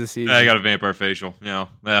facial. 'Tis the season. Yeah, I got a vampire facial. Yeah,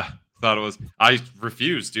 thought it was... I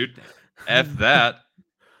refused, dude. F that.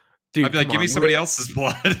 Dude, I'd be like, give me somebody else's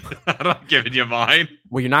blood. I'm not giving you mine.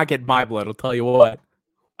 Well, you're not getting my blood. I'll tell you what.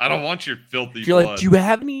 I don't want your filthy blood. Like, do you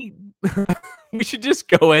have any... We should just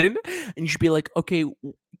go in and you should be like, okay,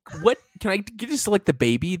 what can I get to select the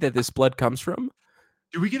baby that this blood comes from?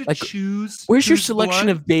 Do we get to choose? Where's your selection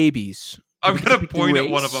of babies? I'm going to point at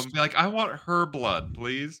one of them and be like, I want her blood,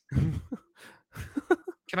 please. Can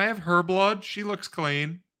I have her blood? She looks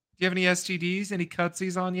clean. Do you have any STDs? Any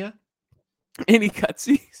cutsies on you? Any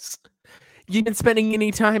cutsies? You been spending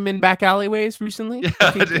any time in back alleyways recently?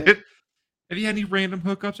 Yeah, dude. Have you had any random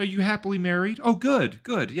hookups? Are you happily married? Oh, good,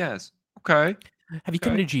 yes. Okay. Have you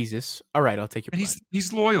come to Jesus? All right, I'll take your blood.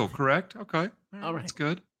 He's loyal, correct? Okay. All right. That's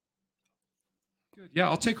good. Good. Yeah,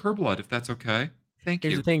 I'll take her blood if that's okay. Thank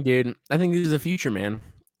you. Here's the thing, dude. I think this is the future, man.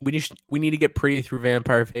 We need to get pretty through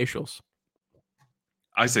vampire facials.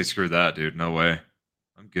 I say screw that, dude. No way.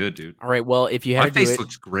 I'm good, dude. All right. Well, if you had my face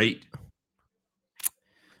looks great.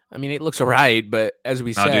 I mean, it looks alright, but as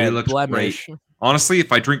we said, dude, it looks blemish. Great. Honestly,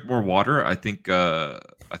 if I drink more water, I think I'll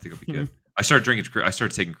be good. I started taking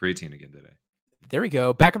creatine again today. There we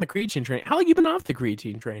go. Back on the creatine train. How long have you been off the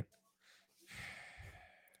creatine train?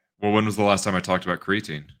 Well, when was the last time I talked about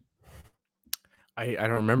creatine? I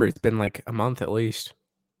don't remember. It's been like a month at least.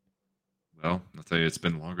 Well, I'll tell you, it's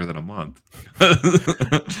been longer than a month.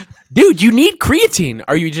 Dude, you need creatine.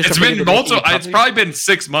 Are you just... It's been multiple... It's probably been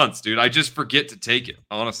 6 months, dude. I just forget to take it,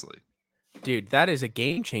 honestly. Dude, that is a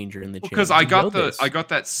game changer in the gym. Because I got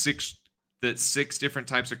that six different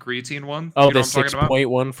types of creatine one. Oh, the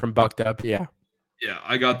 6.1 from Bucked Up, yeah. Yeah,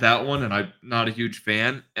 I got that one, and I'm not a huge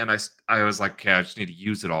fan. And I was like, okay, I just need to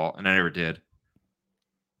use it all, and I never did.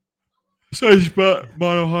 Safe spot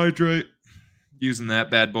monohydrate. Using that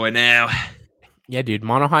bad boy now. Yeah, dude.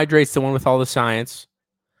 Monohydrate's the one with all the science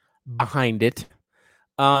behind it.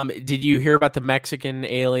 Did you hear about the Mexican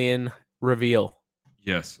alien reveal?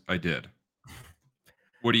 Yes, I did.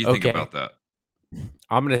 What do you think Okay. about that?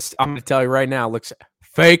 I'm gonna tell you right now, it looks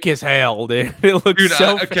fake as hell, dude. It looks Dude,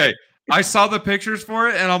 so okay. I saw the pictures for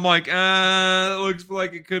it and I'm like, it looks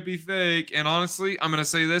like it could be fake. And honestly, I'm gonna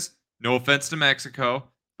say this. No offense to Mexico,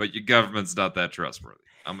 but your government's not that trustworthy.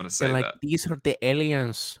 I'm gonna They're say like, that. these are the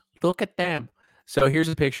aliens. Look at them. So here's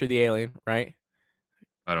a picture of the alien, right?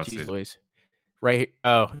 I don't see Jeez it. Louise. Right.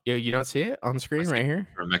 Oh, you don't see it on the I screen see right here?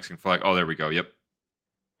 a Mexican flag. Oh, there we go. Yep.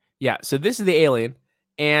 Yeah. So this is the alien,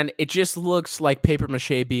 and it just looks like paper mache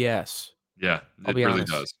BS. Yeah, I'll it be really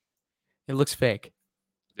honest. does. It looks fake.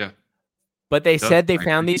 Yeah, But they it does. said they I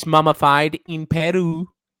found agree. these mummified in Peru.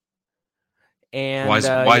 And Why does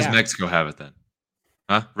yeah, Mexico have it then?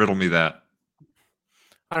 Huh? Riddle me that.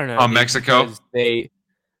 I don't know, Oh, dude, Mexico. because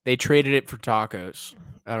they traded it for tacos.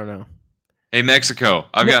 I don't know. Hey, Mexico.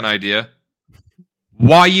 I've No, got an idea.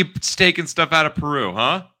 Why you taking stuff out of Peru,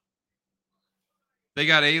 huh? They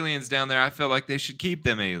got aliens down there. I feel like they should keep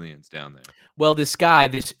them aliens down there. well, this guy,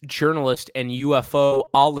 this journalist and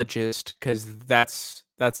UFOologist, because that's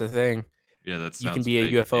the thing. Yeah, that You can sounds be a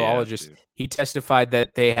fake AF, UFOologist. dude. He testified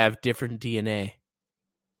that they have different DNA.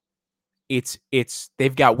 It's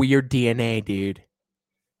they've got weird DNA, dude.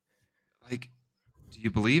 Like, do you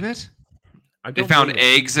believe it? I They don't found believe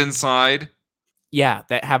it. eggs inside. Yeah,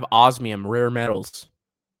 that have osmium, rare metals.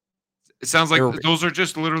 It sounds like They're those are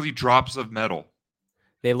just literally drops of metal.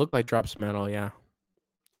 they look like drops of metal. Yeah,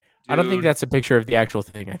 I don't think Dude. that's a picture of the actual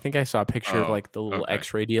thing. I think I saw a picture of Oh, like the little okay.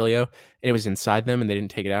 X-ray dealio, and it was inside them, and they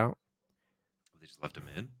didn't take it out. They just left them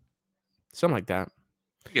in. Something like that.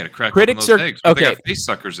 You gotta crack open Critics those are eggs. But they okay. got face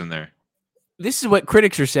suckers in there. This is what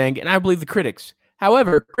critics are saying, and I believe the critics.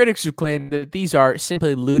 However, critics who claim that these are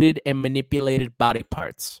simply looted and manipulated body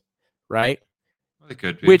parts, right? Well, they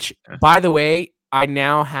could be. Which, Yeah. by the way, I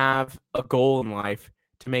now have a goal in life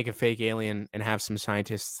to make a fake alien and have some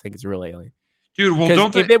scientists think it's a real alien. Dude, well, Because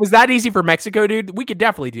don't if they? it was that easy for Mexico, dude, we could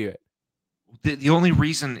definitely do it. The only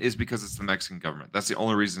reason is because it's the Mexican government. That's the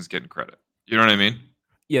only reason it's getting credit. You know what I mean?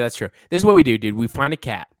 Yeah, that's true. This is what we do, dude. We find a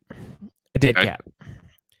cat, a dead Okay. cat.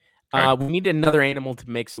 Okay. We need another animal to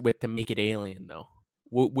mix with to make it alien, though.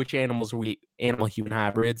 Which animals are we? Animal human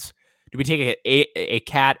hybrids? Do we take a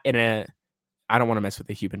cat and a? I don't want to mess with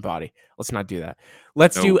the human body. Let's not do that.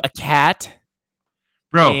 Let's do No. a cat,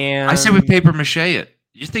 Bro, I say we and paper mache it.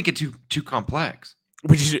 You're thinking too complex.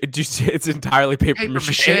 which is just it's entirely paper Paper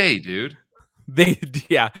mache. mache, dude. They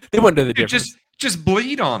wouldn't know the Dude, difference. just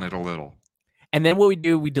bleed on it a little. And then what we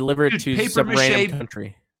do, we deliver it Dude, to paper some random mache-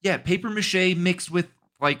 country. Yeah, paper mache mixed with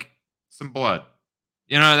like some blood.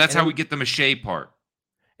 You know, that's And how then- we get the mache part.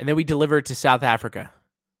 And then we deliver it to South Africa.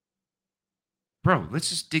 Bro, let's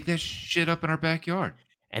just dig that shit up in our backyard.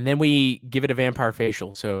 And then we give it a vampire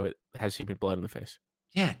facial so it has human blood in the face.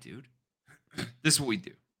 Yeah, dude. This is what we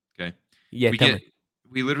do. Okay. Yeah,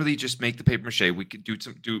 We literally just make the paper mache. We could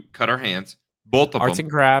cut our hands, both of arts them.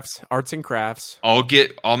 and crafts. Arts and crafts.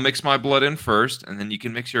 I'll mix my blood in first, and then you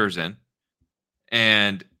can mix yours in,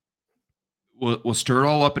 and we'll stir it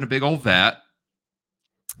all up in a big old vat.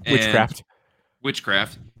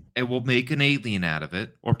 Witchcraft, and we'll make an alien out of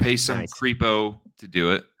it, or pay some Nice. creepo to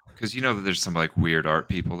do it, because you know that there's some like weird art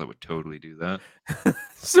people that would totally do that.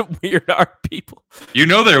 Some weird art people. You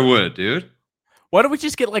know there would, dude. Why don't we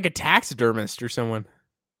just get like a taxidermist or someone?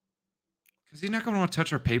 Because he's not going to want to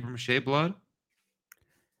touch our paper mache blood.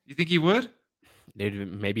 You think he would?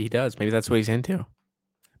 Dude, maybe he does. Maybe that's what he's into.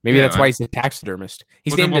 Maybe Yeah, that's why he's a taxidermist.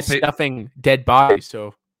 He's Well, then into we'll pay- stuffing dead bodies.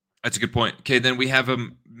 So That's a good point. Okay, then we have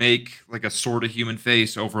him make like a sort of human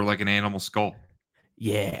face over like an animal skull.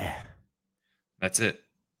 yeah, That's it.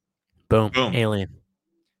 boom, Boom. alien.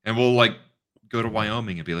 And we'll like go to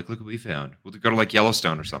Wyoming and be like, look what we found. We'll go to like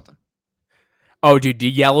Yellowstone or something. Oh, dude, the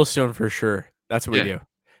Yellowstone for sure. That's what we Yeah. do.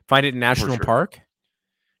 Find it in National sure. Park.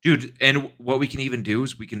 Dude, and what we can even do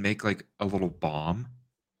is we can make like a little bomb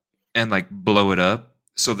and like blow it up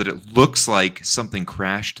so that it looks like something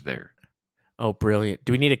crashed there. Oh, brilliant.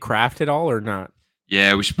 Do we need to craft it all or not?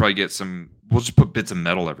 Yeah, we should probably get some. We'll just put bits of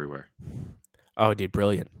metal everywhere. Oh, dude,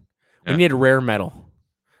 brilliant. Yeah. We need a rare metal.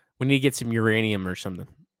 We need to get some uranium or something.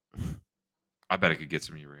 I bet I could get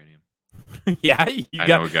some uranium. Yeah, I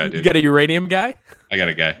know a guy, you dude. got a uranium guy? I got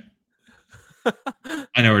a guy.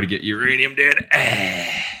 I know where to get uranium, dude.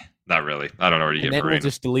 Not really. I don't know where to And get then we'll uranium.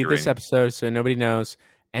 just delete this episode so nobody knows,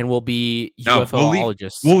 and we'll be No, we'll leave-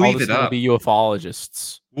 UFOologists. we'll All leave this it will up. be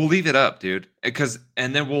UFOologists. We'll leave it up, dude.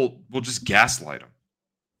 And then we'll just gaslight them.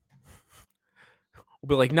 We'll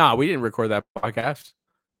be like, nah, we didn't record that podcast.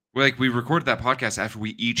 We recorded that podcast after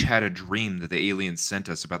we each had a dream that the aliens sent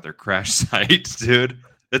us about their crash site, dude.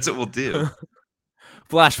 That's what we'll do.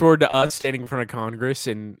 Flash forward to us standing in front of Congress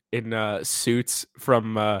in suits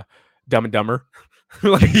from Dumb and Dumber.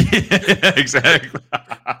 Like, yeah, exactly.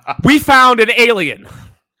 We found an alien.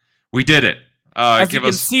 We did it. As you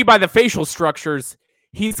can see by the facial structures,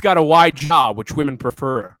 he's got a wide jaw, which women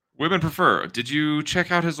prefer. Women prefer. Did you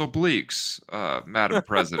check out his obliques, Madam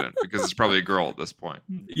President? Because it's probably a girl at this point.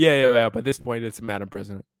 Yeah. By this point, it's Madam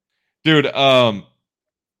President. Dude, I've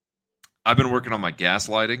been working on my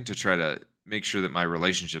gaslighting to try to make sure that my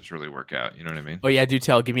relationships really work out. You know what I mean? Oh yeah, do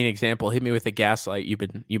tell. Give me an example. Hit me with a gaslight you've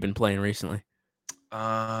been playing recently.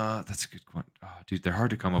 That's a good one. Oh, dude, they're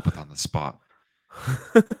hard to come up with on the spot.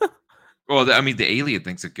 Well, I mean, the alien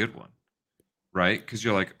thing's a good one, right? Because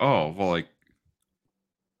you're like, oh, well, like,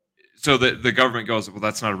 so the government goes, well,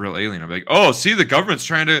 that's not a real alien. I'm like, oh, see, the government's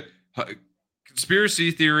trying to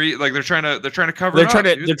conspiracy theory, like they're trying to cover. They're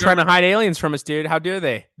trying to hide aliens from us, dude. How dare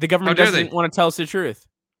they? The government doesn't want to tell us the truth.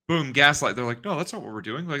 Boom, gaslight. They're like, no, that's not what we're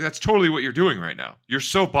doing. Like, that's totally what you're doing right now. You're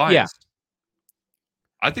so biased. Yeah.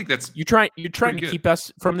 I think that's you're trying to keep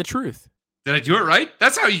us from the truth. Did I do it right?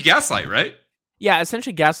 That's how you gaslight, right? Yeah,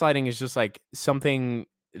 essentially gaslighting is just like something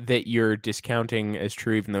that you're discounting as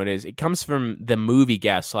true, even though it is. It comes from the movie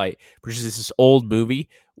Gaslight, which is this old movie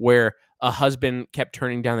where a husband kept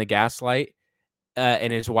turning down the gaslight,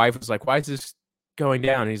 and his wife was like, "Why is this going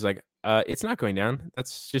down?" And he's like, "It's not going down.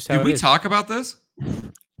 That's just how." Did we talk about this?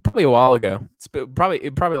 Probably a while ago. It's probably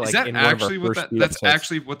like. Is that in actually what that's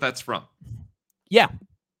actually what that's from? Yeah.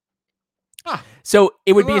 Huh. So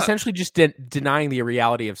it would be essentially just denying the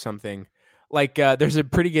reality of something. Like there's a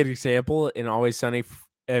pretty good example in Always Sunny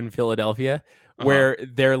in Philadelphia where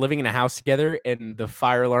they're living in a house together and the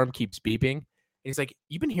fire alarm keeps beeping. And he's like,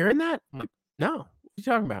 "You've been hearing that?" I'm like, "No, what are you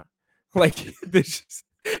talking about?" Like just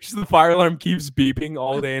the fire alarm keeps beeping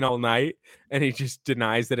all day and all night, and he just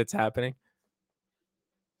denies that it's happening.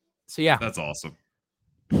 So yeah, that's awesome.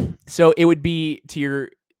 So it would be to your,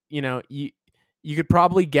 you could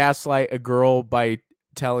probably gaslight a girl by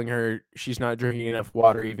telling her she's not drinking enough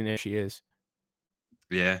water, even if she is.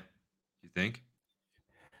 Yeah. You think?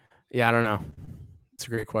 Yeah, I don't know. It's a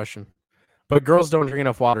great question. But girls don't drink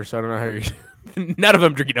enough water, so I don't know how you're... None of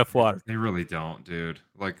them drink enough water. They really don't, dude.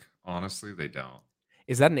 Like, honestly, they don't.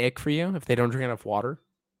 Is that an ick for you if they don't drink enough water?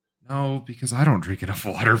 No, because I don't drink enough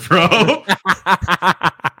water, bro.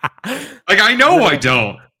 Like, I know I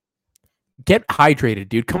don't. Get hydrated,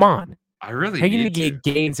 dude. Come on. I really How are you going to get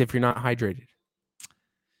gains if you're not hydrated?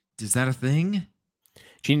 Is that a thing?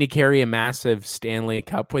 Do you need to carry a massive Stanley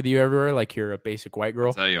cup with you everywhere like you're a basic white girl?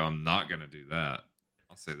 I'll tell you, I'm not going to do that.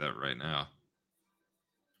 I'll say that right now.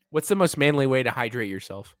 What's the most manly way to hydrate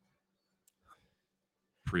yourself?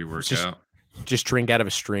 Pre-workout. Just drink out of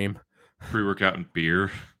a stream. Pre-workout and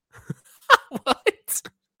beer. What?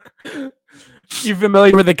 You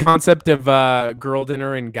familiar with the concept of girl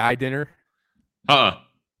dinner and guy dinner? All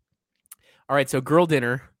right, so girl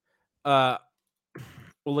dinner. Well,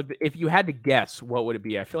 look, if you had to guess, what would it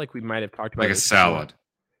be? I feel like we might have talked about like a salad. Before.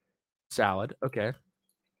 Salad, okay.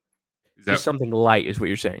 Just something light is what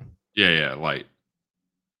you're saying. Yeah, light.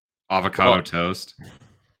 Avocado toast.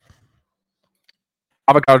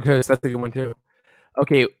 Avocado toast, that's a good one too.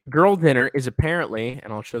 Okay, girl dinner is apparently,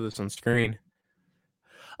 and I'll show this on screen,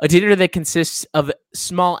 a dinner that consists of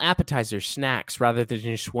small appetizers, snacks, rather than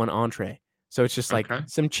just one entree. So it's just like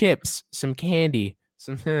some chips, some candy,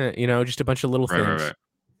 some, just a bunch of little things. Right.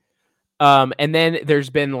 And then there's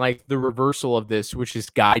been like the reversal of this, which is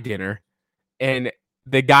guy dinner. And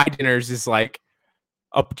the guy dinners is like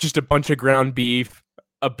just a bunch of ground beef,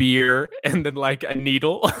 a beer, and then like a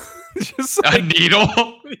needle. Just like, a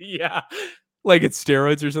needle? Yeah. Like it's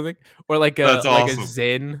steroids or something. Or like a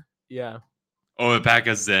Zen. Yeah. Oh, a pack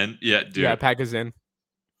of Zen? Yeah, dude. Yeah, a pack of Zen.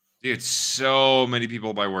 Dude, so many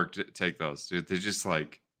people at my work take those, dude. They're just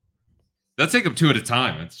like, they'll take them 2 at a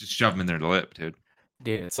time. It's just shove them in their lip, dude.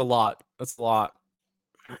 Dude, it's a lot. That's a lot.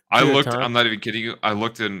 I looked, I'm not even kidding you. I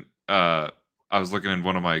looked in, I was looking in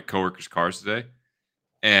one of my coworkers' cars today,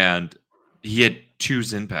 and he had 2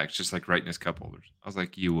 Zen packs just like right in his cup holders. I was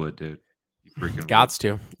like, you would, dude. You freaking would.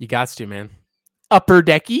 You gots to, man. Upper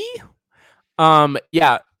decky.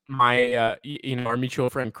 Yeah, my, our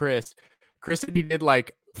mutual friend, Chris said he did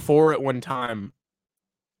like 4 at one time,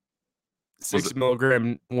 6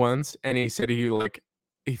 milligram ones, and he said he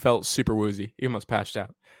felt super woozy. He almost passed out.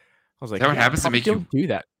 I was like, is that what happens to make you do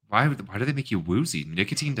that? Why do they make you woozy?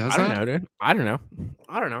 Nicotine does that? I don't know, dude. I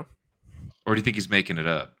don't know. Or do you think he's making it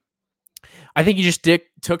up? I think he just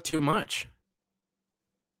took too much.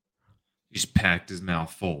 He's packed his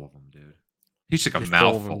mouth full of them, dude. He took a Just full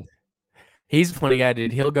of them. mouthful. He's a funny guy,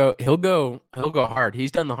 dude. He'll go hard.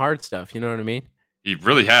 He's done the hard stuff. You know what I mean? He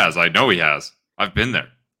really has. I know he has. I've been there.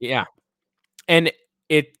 Yeah. And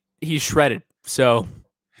he's shredded. So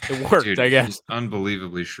it worked, Dude, I guess. he's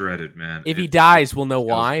unbelievably shredded, man. If he dies, we'll know kills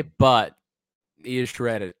why, me. but he is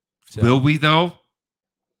shredded. So Will we, though?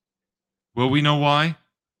 Will we know why?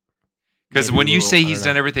 Because maybe when you we'll- say I he's don't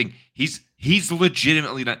done know. everything, he's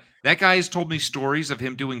legitimately done. That guy has told me stories of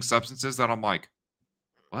him doing substances that I'm like,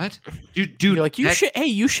 what? Dude, You're like, that-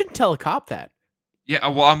 you shouldn't tell a cop that. Yeah,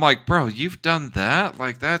 well, I'm like, bro, you've done that?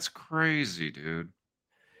 Like, that's crazy, dude.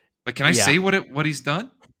 Like, can I Yeah. say what he's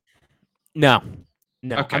done? No.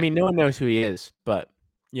 No. Okay. I mean, no one knows who he is, but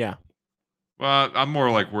yeah. Well, I'm more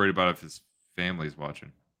like worried about if his family's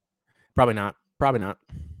watching. Probably not. Probably not.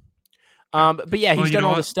 But yeah, Well, he's you done know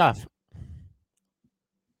all what? this stuff.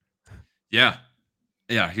 Yeah.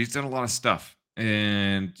 Yeah, he's done a lot of stuff.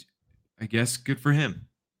 And I guess good for him.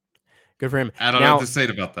 Good for him. I don't know Now, what to say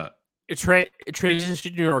about that. it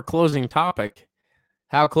transitioned to our closing topic.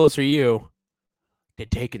 How close are you to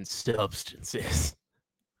taking substances?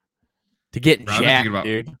 To getting Bro, jacked,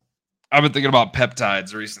 dude. I've been thinking about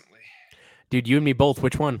peptides recently. Dude, you and me both.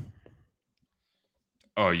 Which one?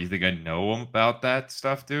 Oh, you think I know about that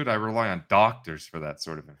stuff, dude? I rely on doctors for that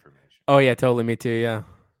sort of information. Oh, yeah, totally. Me too, yeah.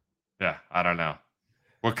 Yeah, I don't know.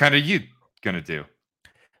 What kind are you gonna do?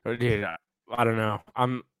 Oh, dude, I don't know.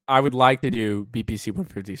 I would like to do BPC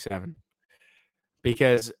 157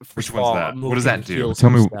 because first Which of one's all, that? I'm What does looking that to do? heal Tell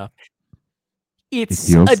some me. stuff. It's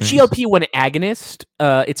heals a things? GLP-1 agonist.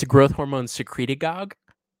 It's a growth hormone secretagogue.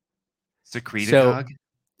 Secretagogue? You have to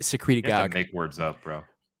Secretagogue. make words up, bro.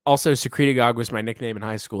 Also, secretagogue was my nickname in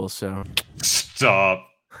high school, so Stop.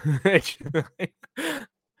 they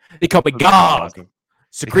call me That's Gog. awesome.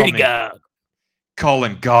 Secretagogue.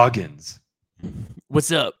 Colin Goggins.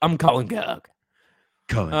 What's up? I'm calling Gog.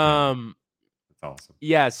 Colin Goggins. That's awesome.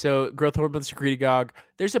 Yeah, so growth hormone secretagogue.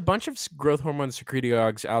 There's a bunch of growth hormone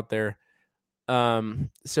secretagogues out there.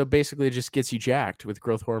 So basically it just gets you jacked with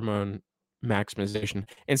growth hormone maximization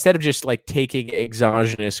instead of just like taking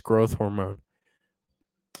exogenous growth hormone.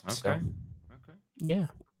 Okay. So, Okay. yeah.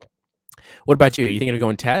 What about you? Are you thinking of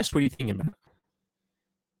going test? What are you thinking about?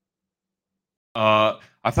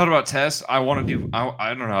 I thought about tests. I want to do.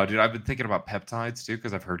 I don't know, dude. I've been thinking about peptides too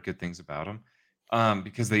because I've heard good things about them.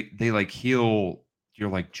 Because they like heal your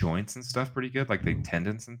like joints and stuff pretty good, like the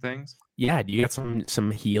tendons and things. Yeah, do you got some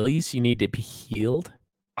healies you need to be healed?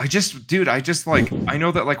 I just like I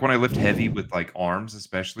know that like when I lift heavy with like arms,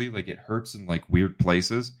 especially, like it hurts in like weird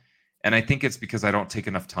places, and I think it's because I don't take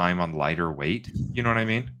enough time on lighter weight. You know what I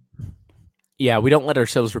mean? Yeah, we don't let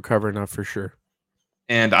ourselves recover enough for sure.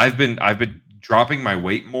 And I've been dropping my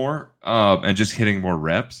weight more, and just hitting more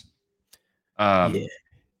reps. Yeah.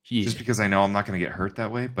 Just because I know I'm not going to get hurt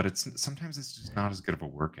that way, but sometimes it's just not as good of a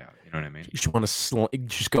workout. You know what I mean? You just want to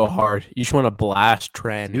just go hard. You just want to blast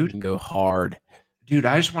trend Dude. and go hard. Dude,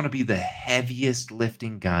 I just want to be the heaviest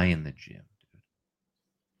lifting guy in the gym.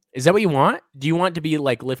 Is that what you want? Do you want to be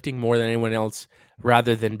like lifting more than anyone else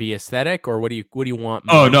rather than be aesthetic, or what do you want?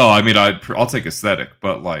 Oh most? no, I mean I'll take aesthetic,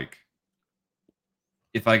 but like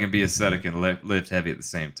if I can be aesthetic and lift heavy at the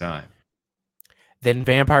same time. Then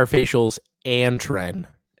vampire facials and trend.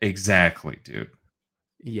 Exactly, dude.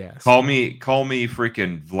 Yes. Call me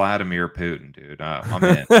freaking Vladimir Putin, dude. I'm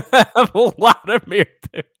in. Vladimir.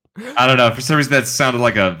 I don't know. For some reason, that sounded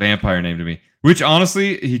like a vampire name to me. Which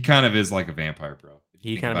honestly, he kind of is like a vampire, bro.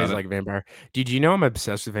 He kind of is like a vampire. Did you know I'm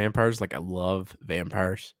obsessed with vampires? Like I love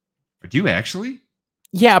vampires. Do you actually?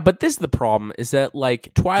 Yeah, but this is the problem: is that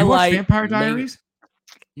like Twilight? Do you watch Vampire Diaries?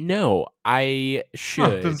 No, I should.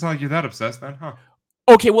 Huh, doesn't sound like you're that obsessed, then, huh?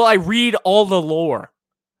 Okay, well, I read all the lore.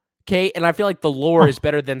 Okay, and I feel like the lore is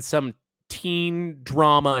better than some teen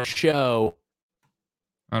drama show.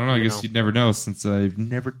 I don't know. I guess you'd never know since I've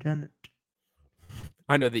never done it.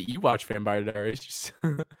 I know that you watch Vampire Diaries.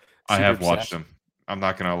 I have watched them. I'm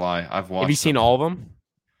not gonna lie. I've watched. Have you seen all of them?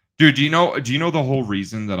 Dude, do you know the whole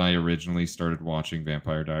reason that I originally started watching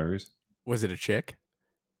Vampire Diaries? Was it a chick?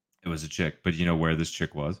 It was a chick, but you know where this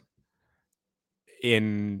chick was?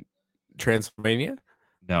 In Transylvania?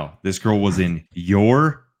 No, this girl was in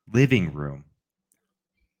your living room.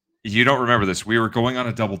 You don't remember this. We were going on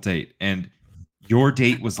a double date, and your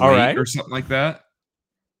date was late or something like that.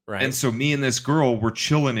 Right. And so me and this girl were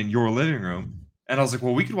chilling in your living room. And I was like,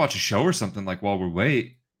 well, we could watch a show or something like while we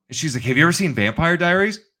wait. And she's like, have you ever seen Vampire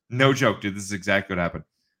Diaries? No joke, dude. This is exactly what happened.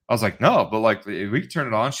 I was like, no, but like we could turn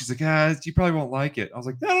it on. She's like, you probably won't like it. I was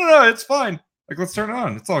like, no, it's fine. Like, let's turn it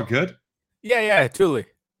on. It's all good. Yeah, totally.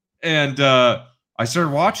 And I I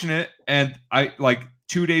started watching it, and I like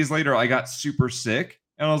 2 days later, I got super sick,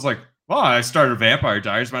 and I was like, well, I started Vampire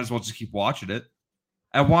Diaries. Might as well just keep watching it.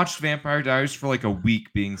 I watched Vampire Diaries for like a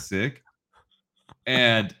week being sick.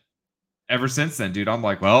 And ever since then, dude, I'm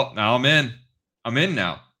like, well, now I'm in. I'm in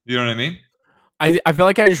now. You know what I mean? I feel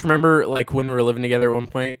like I just remember like when we were living together at one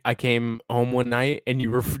point, I came home one night and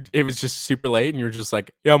it was just super late and you were just like,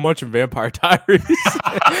 yeah, I'm watching Vampire Diaries.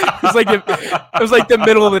 It was like the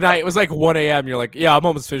middle of the night. It was like 1 a.m. You're like, yeah, I'm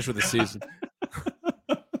almost finished with the season.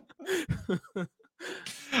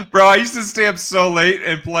 Bro, I used to stay up so late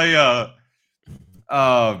and play oh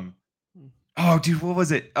dude, what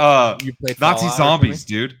was it? You played Nazi Fallout or Zombies,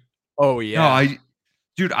 something? dude. Oh yeah.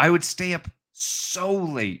 No, I would stay up so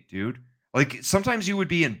late, dude. Like sometimes you would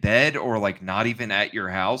be in bed or like not even at your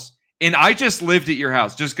house. And I just lived at your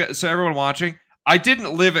house. So everyone watching, I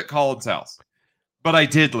didn't live at Colin's house, but I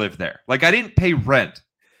did live there. Like I didn't pay rent.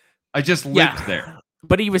 I just lived there.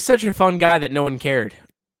 But he was such a fun guy that no one cared.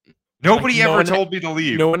 Nobody ever told me to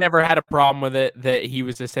leave. No one ever had a problem with it that he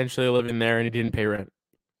was essentially living there and he didn't pay rent.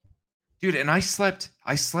 Dude, and I slept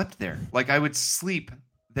there. Like I would sleep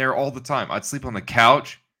there all the time. I'd sleep on the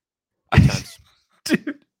couch.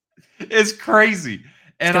 Dude, it's crazy.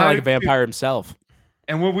 And I like a vampire himself.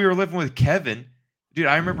 And when we were living with Kevin, dude,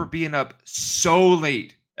 I remember being up so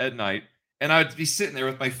late at night, and I'd be sitting there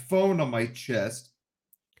with my phone on my chest,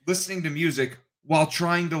 listening to music while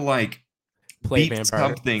trying to like play beat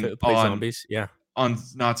something play on zombies, on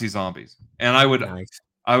Nazi Zombies. And I would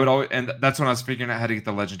always, and that's when I was figuring out how to get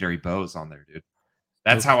the legendary bows on there, dude.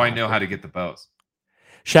 That's how I know how to get the bows.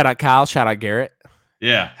 Shout out Kyle, shout out Garrett.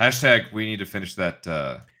 Yeah, hashtag we need to finish that.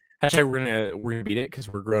 Hashtag we're gonna beat it because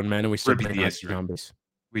we're grown men and we still play Nazi Zombies.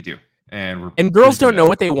 We do, and girls don't know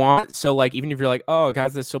what they want. So like, even if you're like, oh,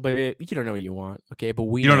 guys, that's so bad, you don't know what you want, okay? But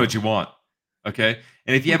you don't know what you want, okay?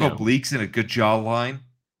 And if you have obliques and a good jawline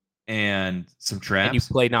and some traps, and you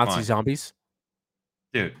play Nazi Zombies,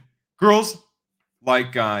 dude, girls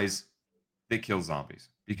like guys that kill zombies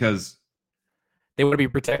because they want to be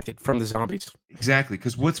protected from the zombies. Exactly,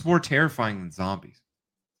 because what's more terrifying than zombies?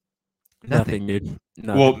 Nothing, dude.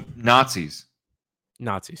 Nothing. Well, Nazis.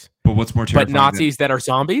 But what's more terrifying? But Nazis that are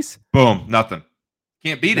zombies? Boom, nothing.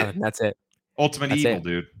 Can't beat it. That's it. Ultimate evil,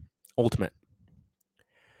 dude. Ultimate.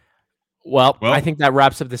 Well, I think that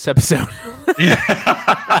wraps up this episode.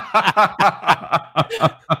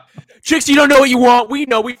 Chicks, you don't know what you want. We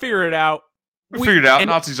know. We figure it out. We figured it out.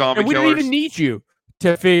 Nazi zombie killers. We don't even need you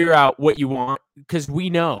to figure out what you want because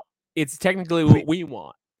we know. It's technically what we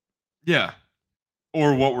want. Yeah.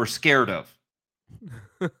 Or what we're scared of.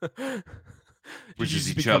 Which is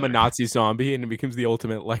each become other. A Nazi zombie and it becomes the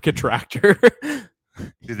ultimate like attractor.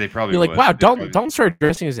 Dude, they probably You're like, would. wow, Dalton started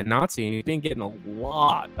dressing as a Nazi and he's been getting a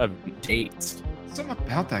lot of dates. Something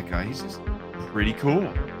about that guy. He's just pretty cool.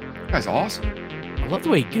 That guy's awesome. I love the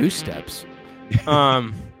way he goose steps. All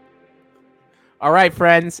right,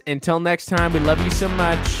 friends. Until next time, we love you so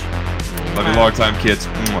much. Love you long time, kids.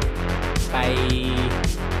 Bye.